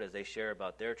well, Lord, as they share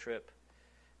about their trip.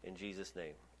 In Jesus'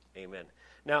 name, amen.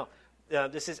 Now,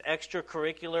 this is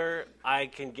extracurricular. I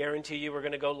can guarantee you we're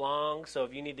going to go long, so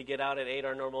if you need to get out at 8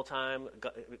 our normal time,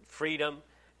 freedom.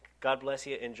 God bless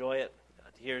you. Enjoy it.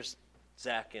 Here's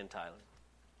Zach and Tyler.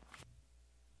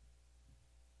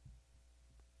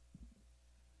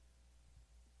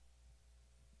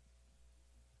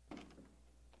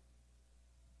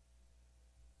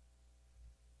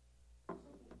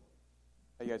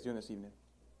 How you guys doing this evening?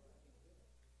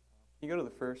 Can you go to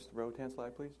the first Rotan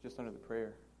slide, please? Just under the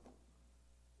prayer.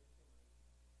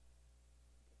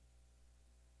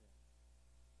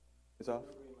 It's off?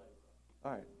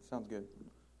 All right, sounds good.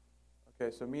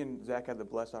 Okay, so me and Zach had the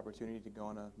blessed opportunity to go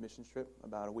on a missions trip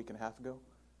about a week and a half ago.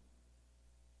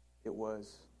 It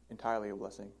was entirely a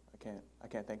blessing. I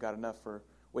can't thank God enough for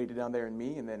what he did down there in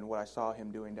me, and then what I saw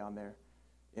him doing down there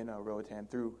in Roatan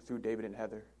through David and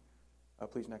Heather.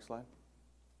 Please, next slide.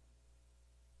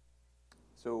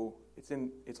 So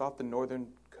it's off the northern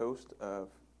coast of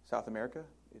South America.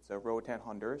 It's Roatan,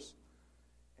 Honduras.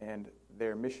 And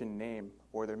their mission name,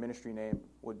 or their ministry name,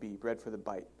 would be Bread for the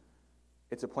Bite.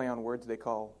 It's a play on words. They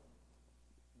call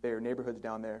their neighborhoods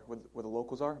down there where the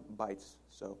locals are, bites.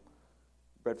 So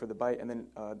Bread for the Bite. And then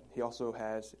he also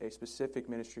has a specific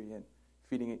ministry in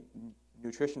feeding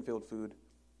nutrition-filled food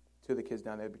to the kids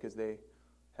down there, because they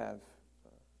have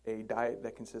a diet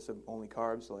that consists of only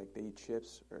carbs, like they eat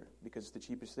chips, or because it's the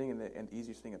cheapest thing and the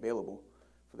easiest thing available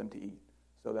for them to eat.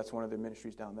 So that's one of their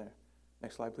ministries down there.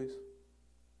 Next slide, please.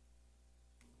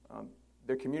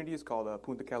 Their community is called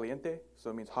Punta Caliente, so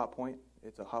it means hot point.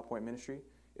 It's a hot point ministry.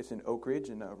 It's in Oak Ridge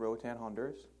in Roatan,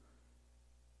 Honduras.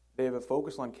 They have a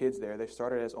focus on kids there. They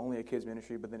started as only a kids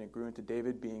ministry, but then it grew into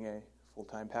David being a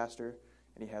full-time pastor,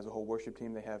 and he has a whole worship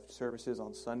team. They have services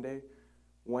on Sunday.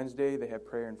 Wednesday, they have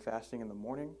prayer and fasting in the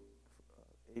morning,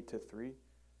 8 to 3.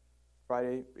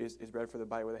 Friday is Bread for the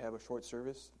Bite, where they have a short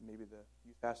service. Maybe the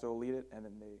youth pastor will lead it, and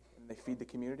then they feed the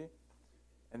community.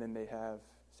 And then they have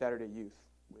Saturday youth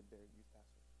with their youth pastor.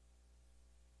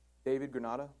 David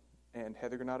Granada and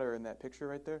Heather Granada are in that picture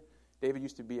right there. David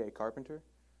used to be a carpenter,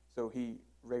 so he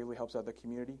regularly helps out the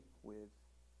community with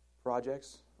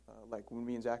projects. Like when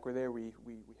me and Zach were there, we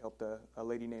helped a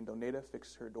lady named Oneda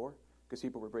fix her door because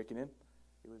people were breaking in.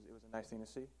 It was a nice thing to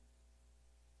see.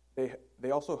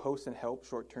 They also host and help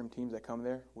short-term teams that come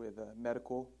there with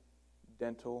medical,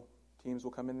 dental teams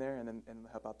will come in there and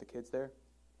help out the kids there.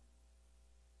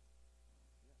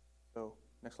 So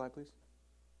next slide, please.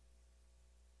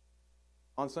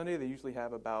 On Sunday, they usually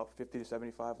have about 50 to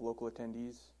 75 local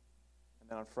attendees. And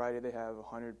then on Friday, they have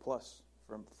 100 plus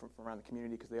from around the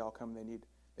community because they all come and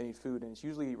they need food. And it's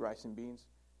usually rice and beans.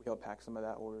 We help pack some of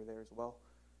that order there as well.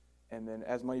 And then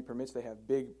as money permits, they have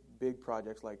big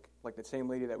projects like the same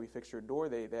lady that we fixed her door.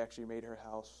 They actually made her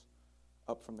house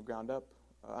up from the ground up.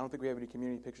 I don't think we have any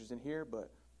community pictures in here,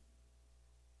 but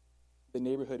the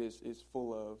neighborhood is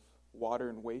full of water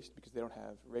and waste because they don't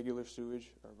have regular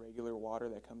sewage or regular water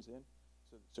that comes in.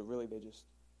 So really they just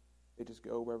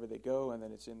go wherever they go, and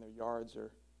then it's in their yards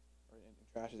or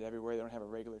trash is everywhere. They don't have a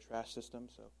regular trash system,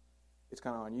 so it's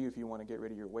kind of on you if you want to get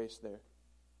rid of your waste there.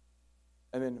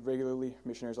 And then regularly,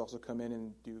 missionaries also come in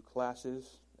and do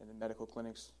classes and then medical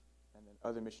clinics and then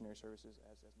other missionary services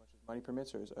as much as money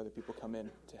permits or as other people come in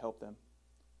to help them.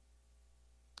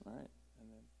 All right.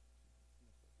 And then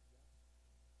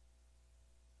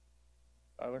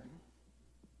Tyler?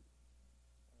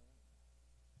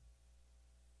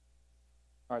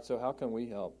 All right, so how can we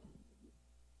help?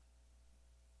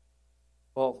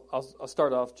 Well, I'll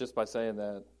start off just by saying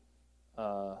that,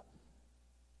 a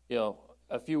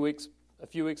few weeks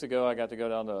ago, I got to go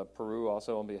down to Peru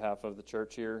also on behalf of the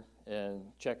church here and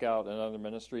check out another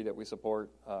ministry that we support,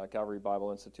 Calvary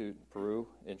Bible Institute Peru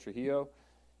in Trujillo.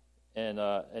 And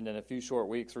then a few short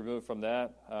weeks removed from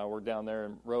that, we're down there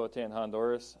in Roatan,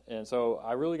 Honduras. And so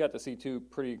I really got to see two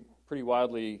pretty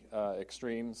wildly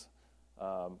extremes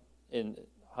in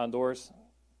Honduras.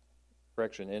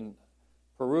 In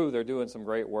Peru, they're doing some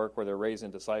great work where they're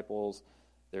raising disciples.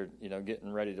 They're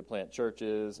getting ready to plant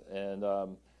churches, and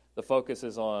the focus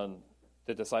is on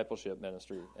the discipleship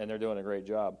ministry, and they're doing a great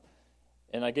job.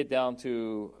 And I get down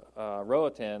to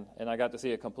Roatan, and I got to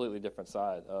see a completely different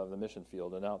side of the mission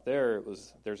field. And out there,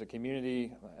 there's a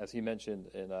community, as he mentioned,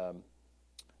 in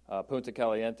Punta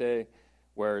Caliente,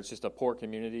 where it's just a poor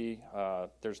community.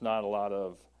 There's not a lot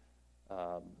of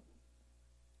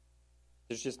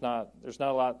there's not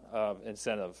a lot of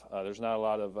incentive. There's not a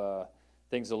lot of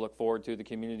things to look forward to. The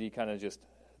community kind of just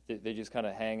kind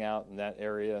of hang out in that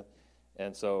area,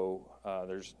 and so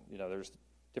there's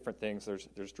different things.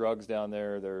 There's drugs down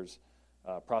there. There's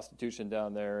prostitution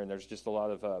down there, and there's just a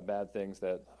lot of bad things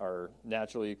that are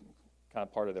naturally kind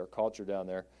of part of their culture down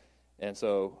there. And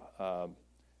so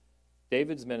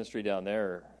David's ministry down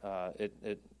there,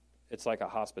 it's like a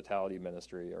hospitality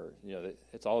ministry, or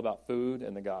it's all about food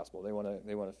and the gospel. They want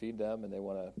to feed them, and they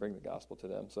want to bring the gospel to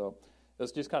them. So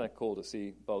it's just kind of cool to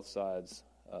see both sides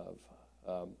of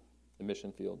the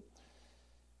mission field.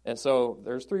 And so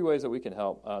there's three ways that we can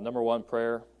help. Number one,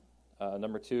 prayer.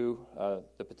 Number two,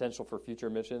 the potential for future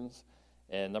missions.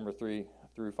 And number three,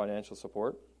 through financial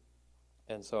support.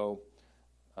 And so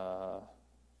go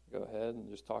ahead and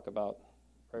just talk about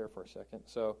prayer for a second.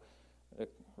 So I'll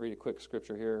read a quick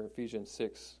scripture here, Ephesians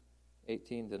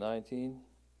 6:18-19. It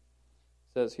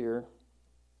says here,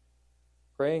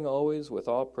 praying always with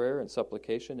all prayer and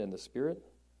supplication in the Spirit,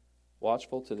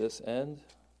 watchful to this end,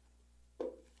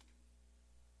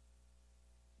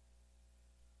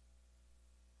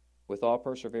 with all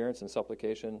perseverance and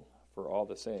supplication for all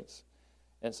the saints.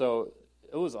 And so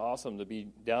it was awesome to be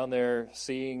down there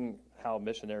seeing how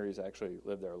missionaries actually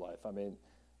live their life. I mean,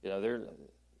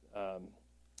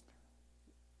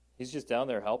 he's just down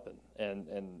there helping.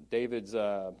 And David's,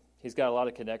 he's got a lot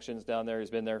of connections down there. He's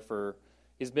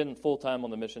been full-time on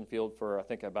the mission field for, I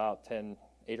think, about 8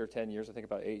 or 10 years,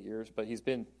 about 8 years. But he's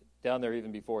been down there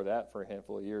even before that for a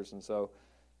handful of years. And so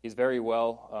he's very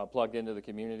well plugged into the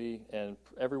community, and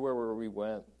everywhere where we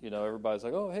went, everybody's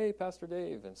like, "Oh, hey, Pastor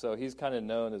Dave," and so he's kind of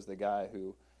known as the guy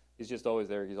who he's just always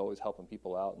there. He's always helping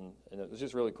people out, and it was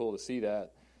just really cool to see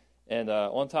that. And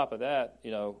on top of that,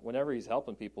 whenever he's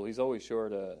helping people, he's always sure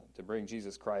to bring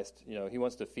Jesus Christ. He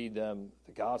wants to feed them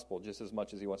the gospel just as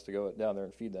much as he wants to go down there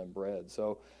and feed them bread.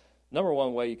 So number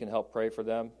one way you can help pray for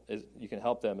them is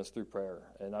through prayer.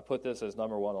 And I put this as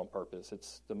number one on purpose.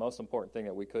 It's the most important thing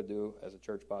that we could do as a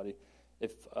church body.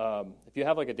 If you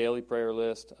have like a daily prayer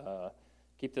list,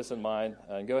 keep this in mind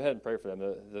and go ahead and pray for them.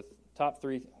 The top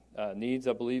three needs,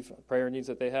 I believe, prayer needs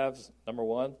that they have is number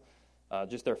one,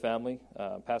 just their family.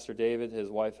 Pastor David, his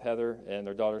wife Heather, and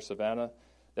their daughter Savannah.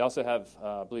 They also have,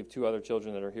 I believe, 2 other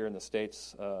children that are here in the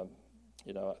States.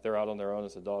 They're out on their own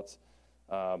as adults.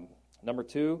 Number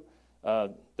 2,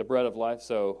 the bread of life.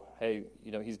 So, hey,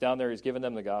 he's down there, he's giving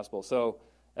them the gospel. So,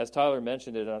 as Tyler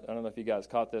mentioned it, I don't know if you guys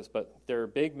caught this, but their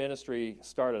big ministry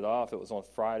started off, it was on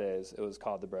Fridays, it was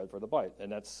called the Bread for the Bite,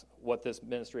 and that's what this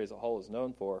ministry as a whole is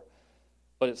known for.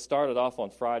 But it started off on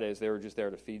Fridays, they were just there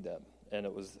to feed them, and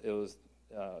it was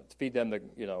to feed them the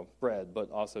bread, but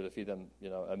also to feed them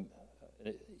an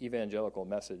evangelical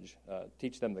message,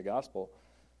 teach them the gospel.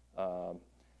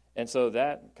 And so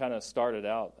that kind of started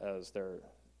out as the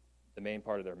main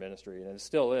part of their ministry, and it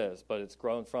still is, but it's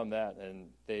grown from that, and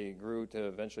they grew to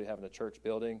eventually having a church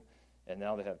building, and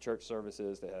now they have church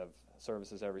services. They have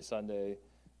services every Sunday.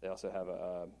 They also have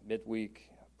a midweek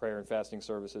prayer and fasting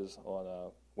services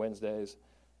on Wednesdays,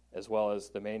 as well as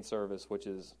the main service, which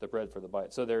is the bread for the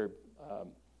bite. So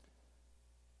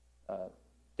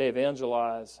they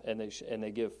evangelize, and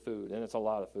they give food, and it's a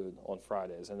lot of food on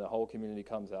Fridays, and the whole community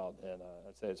comes out, and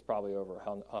I'd say it's probably over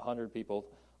 100 people.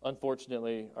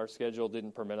 Unfortunately, our schedule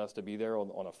didn't permit us to be there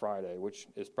on a Friday, which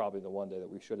is probably the one day that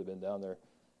we should have been down there.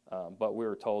 But we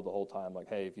were told the whole time, like,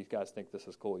 hey, if you guys think this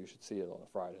is cool, you should see it on a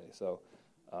Friday. So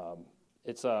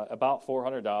it's about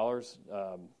 $400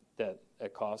 that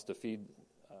it costs to feed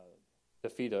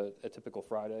a typical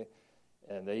Friday.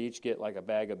 And they each get like a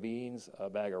bag of beans, a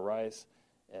bag of rice,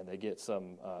 and they get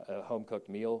some a home-cooked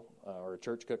meal, or a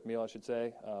church-cooked meal, I should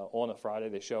say. On a Friday,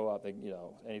 they show up,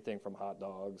 anything from hot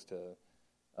dogs to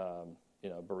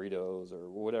burritos or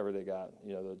whatever they got.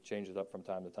 They'll change it up from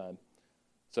time to time.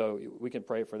 So we can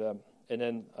pray for them. And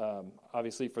then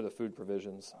obviously for the food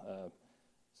provisions.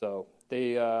 So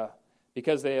they,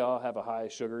 because they all have a high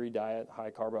sugary diet, high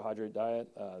carbohydrate diet,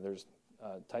 there's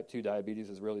type 2 diabetes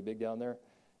is really big down there.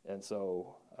 And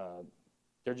so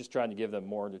they're just trying to give them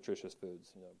more nutritious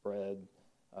foods, bread.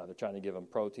 They're trying to give them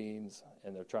proteins,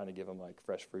 and they're trying to give them like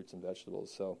fresh fruits and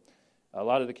vegetables. So a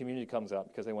lot of the community comes out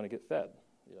because they want to get fed.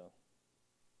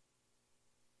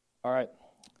 All right.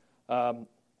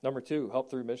 Number 2, help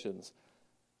through missions.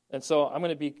 And so I'm going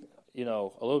to be, a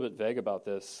little bit vague about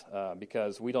this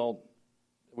because we don't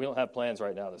have plans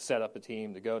right now to set up a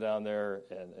team to go down there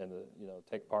and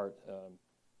take part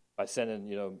by sending,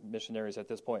 missionaries at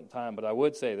this point in time. But I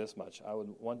would say this much. I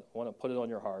would want to put it on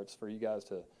your hearts for you guys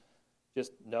to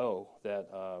just know that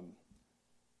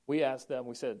we asked them,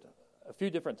 we said a few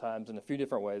different times in a few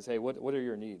different ways, hey, what are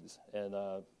your needs? And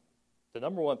the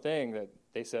number one thing that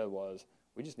they said was,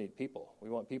 we just need people. We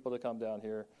want people to come down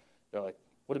here. They're like,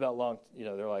 what about long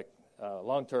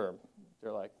term?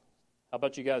 They're like, how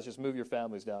about you guys just move your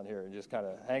families down here and just kind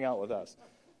of hang out with us?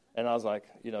 And I was like,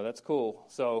 that's cool.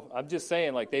 So I'm just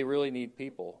saying, like, they really need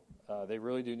people. They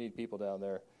really do need people down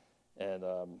there. And,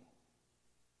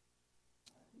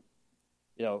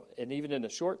 and even in the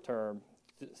short term,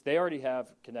 they already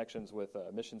have connections with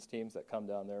missions teams that come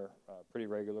down there pretty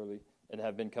regularly and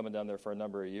have been coming down there for a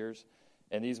number of years.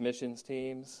 And these missions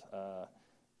teams,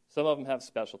 some of them have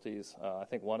specialties. I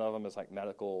think one of them is like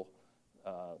medical.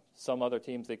 Some other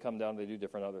teams, they come down, they do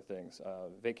different other things.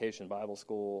 Vacation Bible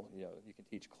school, you can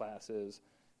teach classes.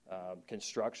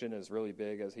 Construction is really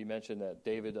big. As he mentioned that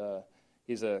David,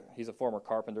 he's a former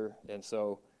carpenter. And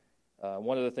so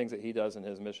one of the things that he does in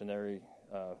his missionary,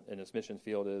 in his mission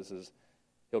field is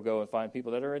he'll go and find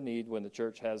people that are in need when the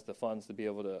church has the funds to be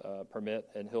able to permit,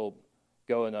 and he'll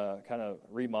go and kind of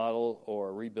remodel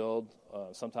or rebuild.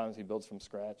 Sometimes he builds from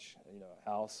scratch, a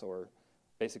house or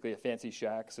basically a fancy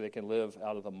shack so they can live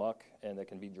out of the muck and they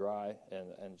can be dry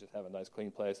and just have a nice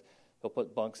clean place. He'll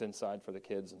put bunks inside for the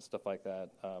kids and stuff like that.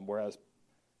 Whereas,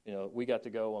 we got to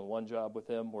go on one job with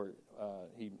him where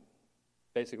he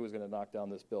basically was going to knock down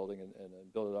this building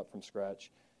and build it up from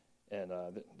scratch. And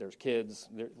there's kids.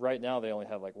 Right now they only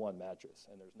have like one mattress,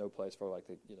 and there's no place for like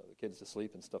the kids to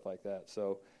sleep and stuff like that.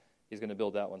 So he's going to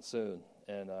build that one soon,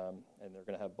 and they're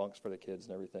going to have bunks for the kids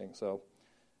and everything. So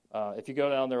if you go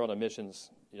down there on a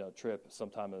missions trip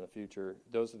sometime in the future,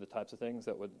 those are the types of things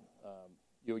that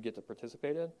you would get to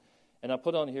participate in. And I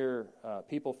put on here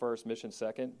people first, mission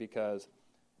second, because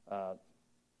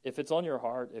if it's on your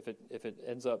heart, if it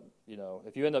ends up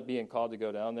if you end up being called to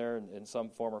go down there in some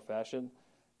form or fashion,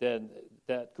 then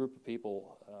that group of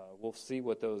people will see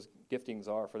what those giftings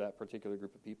are for that particular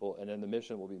group of people, and then the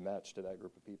mission will be matched to that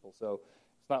group of people. So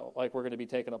it's not like we're going to be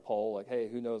taking a poll like, hey,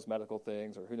 who knows medical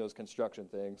things or who knows construction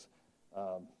things.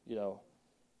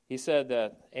 He said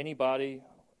that anybody,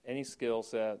 any skill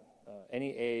set,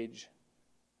 any age,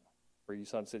 for you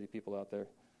Sun City people out there,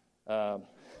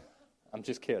 I'm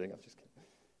just kidding.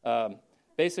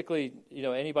 Basically,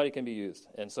 anybody can be used.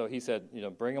 And so he said,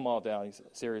 bring them all down. He said,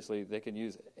 seriously, they can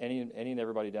use any and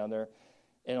everybody down there.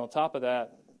 And on top of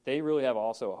that, they really have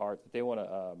also a heart that they want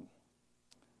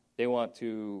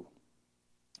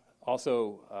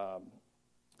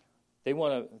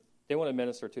to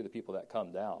minister to the people that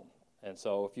come down. And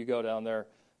so if you go down there,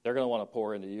 they're going to want to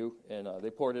pour into you. And they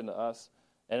poured into us.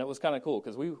 And it was kind of cool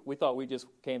because we thought we just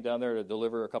came down there to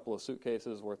deliver a couple of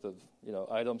suitcases worth of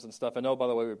items and stuff. And by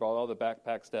the way, we brought all the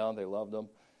backpacks down. They loved them,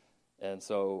 and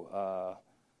so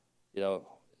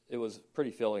it was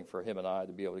pretty filling for him and I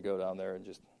to be able to go down there and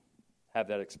just have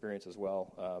that experience as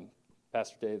well.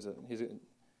 Pastor Dave's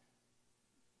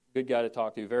good guy to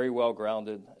talk to, very well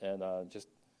grounded, and just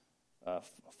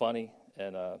funny,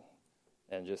 and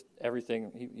just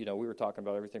everything. We were talking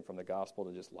about everything from the gospel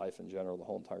to just life in general the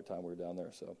whole entire time we were down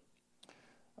there. So,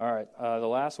 all right, the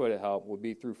last way to help would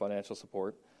be through financial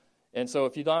support. And so,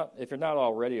 if you're not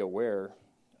already aware,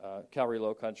 Calvary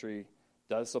Low Country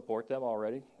does support them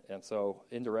already, and so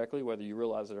indirectly, whether you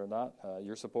realize it or not,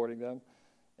 you're supporting them,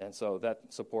 and so that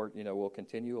support will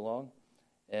continue along,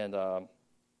 and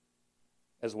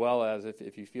as well as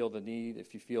if you feel the need,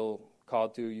 if you feel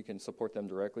called to, you can support them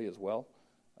directly as well.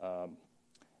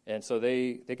 And so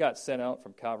they got sent out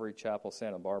from Calvary Chapel,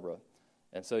 Santa Barbara.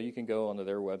 And so you can go onto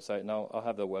their website, and I'll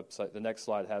have the website. The next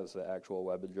slide has the actual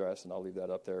web address, and I'll leave that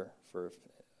up there for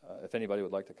if anybody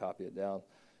would like to copy it down.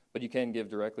 But you can give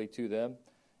directly to them.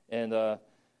 And,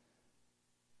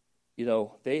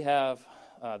 they have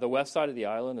the west side of the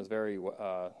island is very,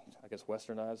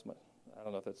 westernized. I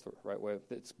don't know if that's the right way.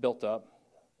 It's built up.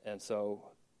 And so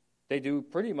they do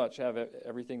pretty much have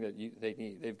everything that they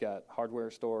need. They've got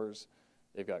hardware stores.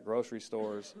 They've got grocery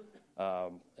stores.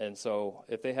 And so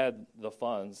if they had the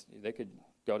funds, they could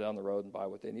go down the road and buy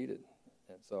what they needed.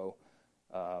 And so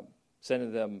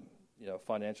sending them,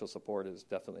 financial support is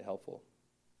definitely helpful.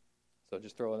 So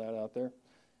just throwing that out there.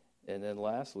 And then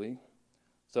lastly,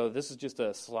 so this is just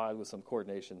a slide with some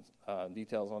coordination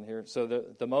details on here. So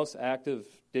the most active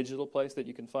digital place that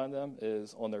you can find them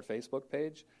is on their Facebook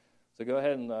page. So go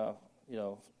ahead and,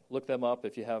 look them up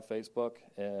if you have Facebook,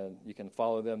 and you can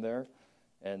follow them there.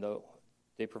 And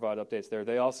they provide updates there.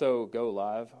 They also go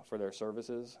live for their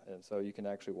services, and so you can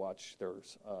actually watch their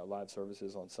live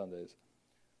services on Sundays.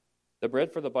 The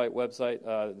Bread for the Bite website,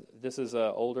 this is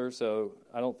older, so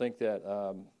I don't think that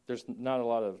there's not a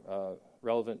lot of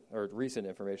relevant or recent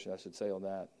information, I should say, on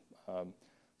that.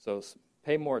 So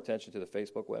pay more attention to the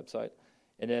Facebook website.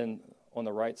 And then on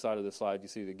the right side of the slide, you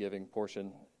see the giving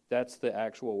portion. That's the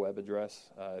actual web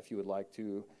address if you would like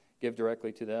to give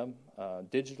directly to them.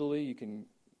 Digitally, you can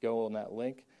go on that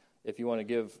link. If you want to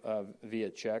give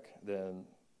via check, then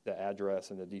the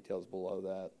address and the details below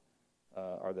that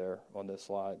are there on this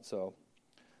slide. So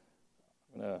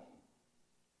that's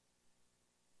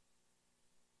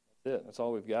it. That's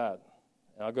all we've got.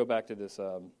 And I'll go back to this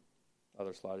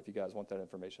other slide if you guys want that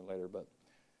information later. But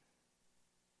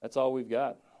that's all we've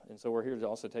got. And so we're here to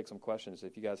also take some questions.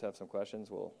 If you guys have some questions,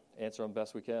 we'll answer them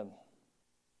best we can.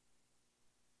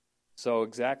 So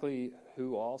exactly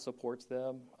who all supports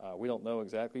them, we don't know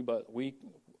exactly, but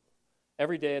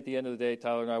every day at the end of the day,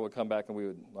 Tyler and I would come back and we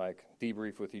would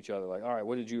debrief with each other, all right,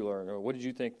 what did you learn, or what did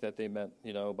you think that they meant,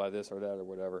 by this or that or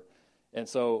whatever. And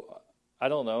so I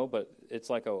don't know, but it's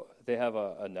they have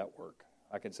a network.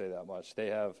 I can say that much. They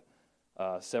have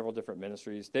several different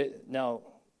ministries.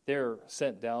 They're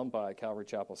sent down by Calvary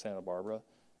Chapel, Santa Barbara,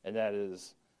 and that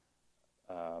is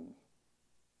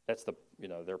that's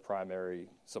their primary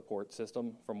support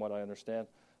system, from what I understand.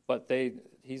 But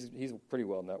he's pretty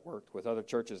well networked with other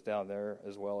churches down there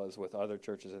as well as with other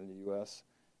churches in the U.S.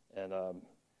 And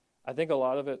I think a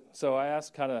lot of it. So I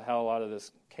asked kind of how a lot of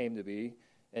this came to be,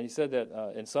 and he said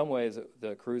that in some ways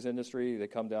the cruise industry, they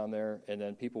come down there, and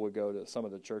then people would go to some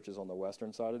of the churches on the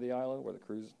western side of the island where the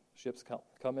cruise ships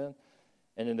come in,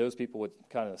 and then those people would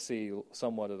kind of see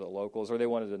somewhat of the locals, or they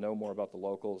wanted to know more about the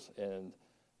locals, and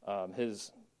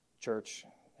his church,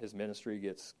 his ministry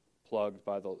gets plugged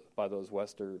by those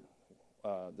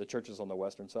the churches on the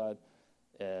western side,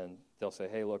 and they'll say,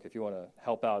 hey, look, if you want to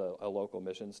help out a local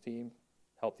missions team,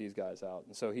 help these guys out.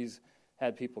 And so he's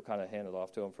had people kind of hand it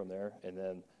off to him from there, and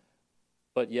then,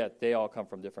 but yet they all come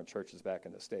from different churches back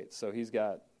in the States. So he's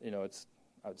got, it's,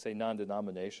 I would say,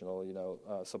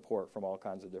 non-denominational, support from all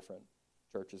kinds of different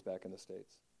churches back in the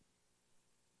States.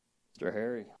 Mr.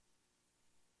 Harry.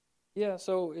 Yeah,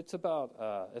 so it's about,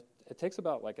 it takes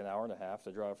about an hour and a half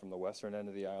to drive from the western end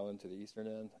of the island to the eastern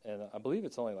end, and I believe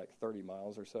it's only 30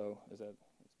 miles or so. That's about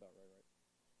right?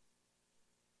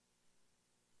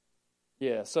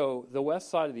 Yeah, so the west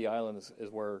side of the island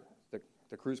is where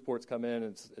the cruise ports come in.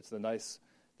 It's the nice,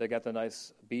 they got the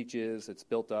nice beaches. It's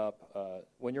built up.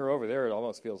 When you're over there, it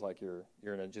almost feels like you're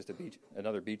in just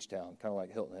another beach town, kind of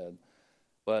like Hilton Head.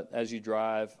 But as you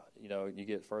drive, you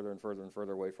get further and further and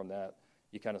further away from that.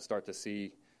 You kind of start to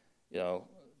see,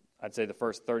 I'd say the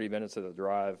first 30 minutes of the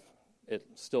drive, it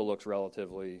still looks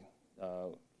relatively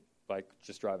like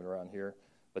just driving around here.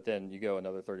 But then you go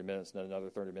another 30 minutes and then another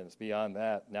 30 minutes. Beyond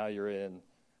that, now you're in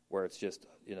where it's just,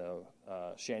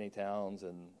 shanty towns,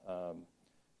 and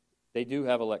they do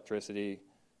have electricity.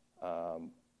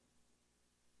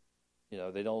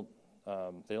 They don't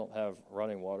have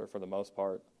running water for the most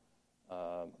part.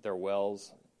 Their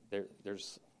wells,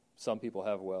 there's some people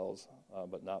have wells,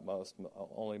 but not most.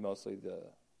 Only mostly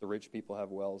the rich people have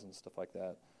wells and stuff like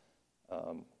that.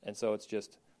 And so it's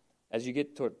just, as you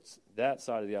get towards that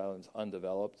side of the island, it's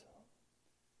undeveloped.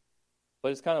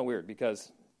 But it's kind of weird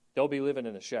because they'll be living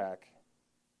in a shack.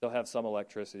 They'll have some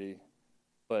electricity,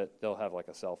 but they'll have like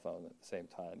a cell phone at the same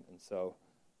time. And so,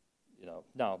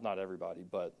 no, not everybody,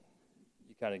 but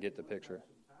you kind of get the picture.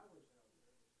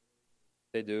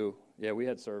 They do. Yeah, we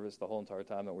had service the whole entire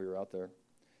time that we were out there.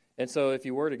 And so if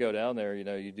you were to go down there,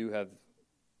 you do have,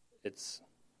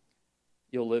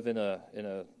 you'll live in a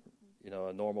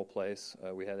a normal place.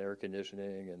 We had air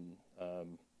conditioning and,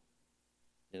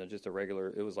 just a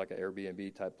regular, it was like an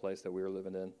Airbnb type place that we were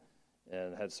living in,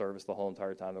 and had service the whole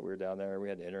entire time that we were down there. We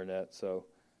had internet. So,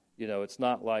 it's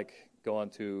not like going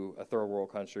to a third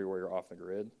world country where you're off the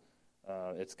grid.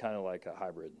 It's kind of like a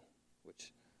hybrid,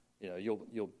 which,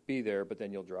 you'll be there, but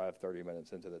then you'll drive 30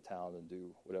 minutes into the town and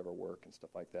do whatever work and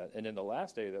stuff like that. And then the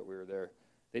last day that we were there,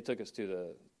 they took us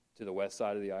to the west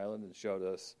side of the island and showed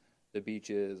us the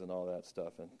beaches and all that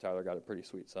stuff. And Tyler got a pretty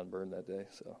sweet sunburn that day.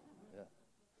 So, yeah.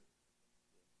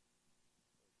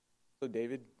 So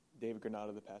David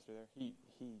Granada, the pastor there, he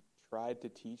tried to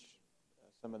teach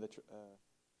some of the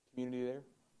community there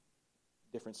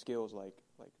different skills like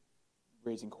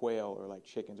raising quail or like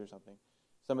chickens or something.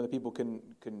 Some of the people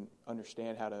couldn't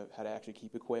understand how to actually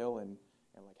keep a quail and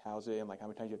like house it and like how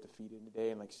many times you have to feed it in a day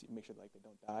and like make sure like they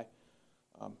don't die.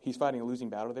 He's fighting a losing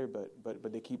battle there,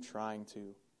 but they keep trying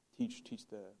to teach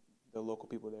the local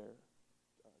people their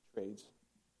trades.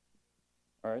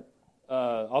 All right.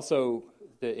 Also,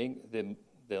 the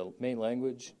main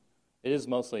language, it is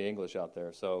mostly English out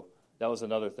there. So that was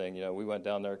another thing. We went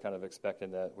down there kind of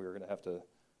expecting that we were going to have to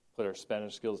put our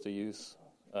Spanish skills to use.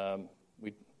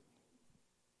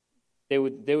 They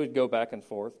would go back and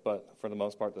forth, but for the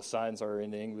most part, the signs are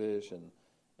in English,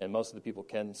 and most of the people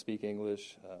can speak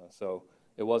English. So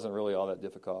it wasn't really all that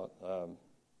difficult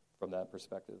from that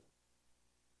perspective.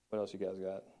 What else you guys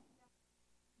got?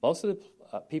 Most of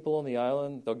the people on the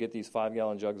island, they'll get these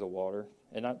 5-gallon jugs of water.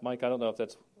 And Mike, I don't know if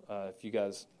that's if you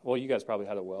guys probably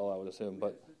had a well, I would assume,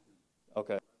 but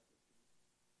okay.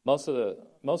 Most of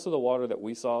the water that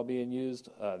we saw being used,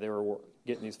 they were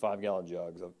getting these 5-gallon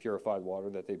jugs of purified water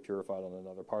that they purified on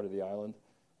another part of the island,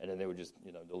 and then they would just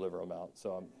deliver them out.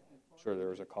 So I'm sure there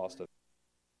was a cost of.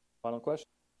 Final question.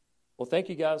 Well, thank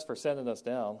you guys for sending us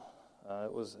down.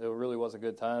 It really was a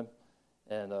good time,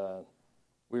 and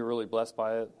we were really blessed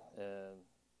by it. And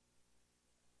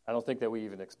I don't think that we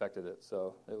even expected it,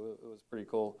 so it was pretty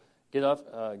cool. Get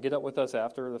up with us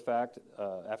after the fact,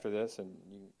 after this, and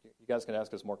you guys can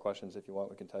ask us more questions if you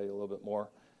want. We can tell you a little bit more.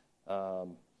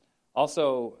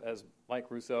 Also, as Mike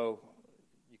Russo,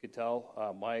 you could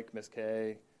tell, Mike, Miss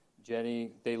Kay,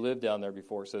 Jenny, they lived down there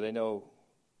before, so they know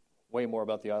way more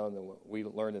about the island than what we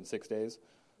learned in 6 days.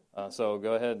 So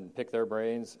go ahead and pick their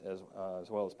brains, as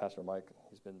well as Pastor Mike.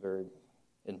 He's been very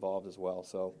involved as well.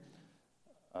 So,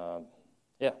 so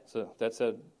that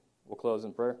said, we'll close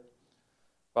in prayer.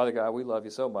 Father God, we love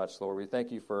you so much, Lord. We thank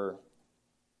you for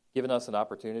giving us an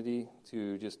opportunity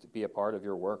to just be a part of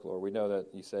your work, Lord. We know that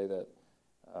you say that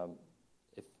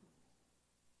if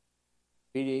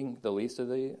feeding the least of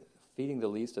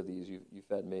these, you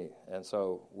fed me. And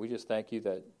so we just thank you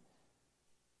that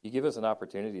you give us an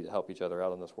opportunity to help each other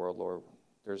out in this world, Lord.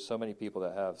 There's so many people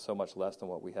that have so much less than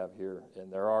what we have here,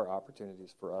 and there are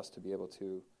opportunities for us to be able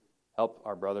to help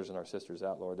our brothers and our sisters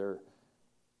out, Lord.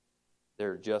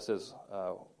 They're just as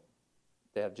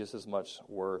they have just as much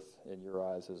worth in your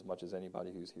eyes as much as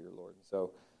anybody who's here, Lord.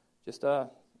 So just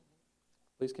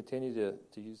please continue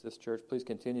to use this church. Please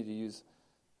continue to use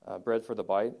Bread for the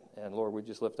Bite. And, Lord, we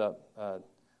just lift up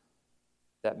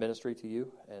that ministry to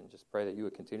you and just pray that you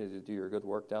would continue to do your good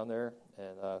work down there,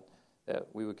 and that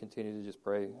we would continue to just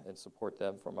pray and support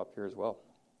them from up here as well.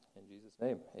 In Jesus'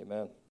 name, amen.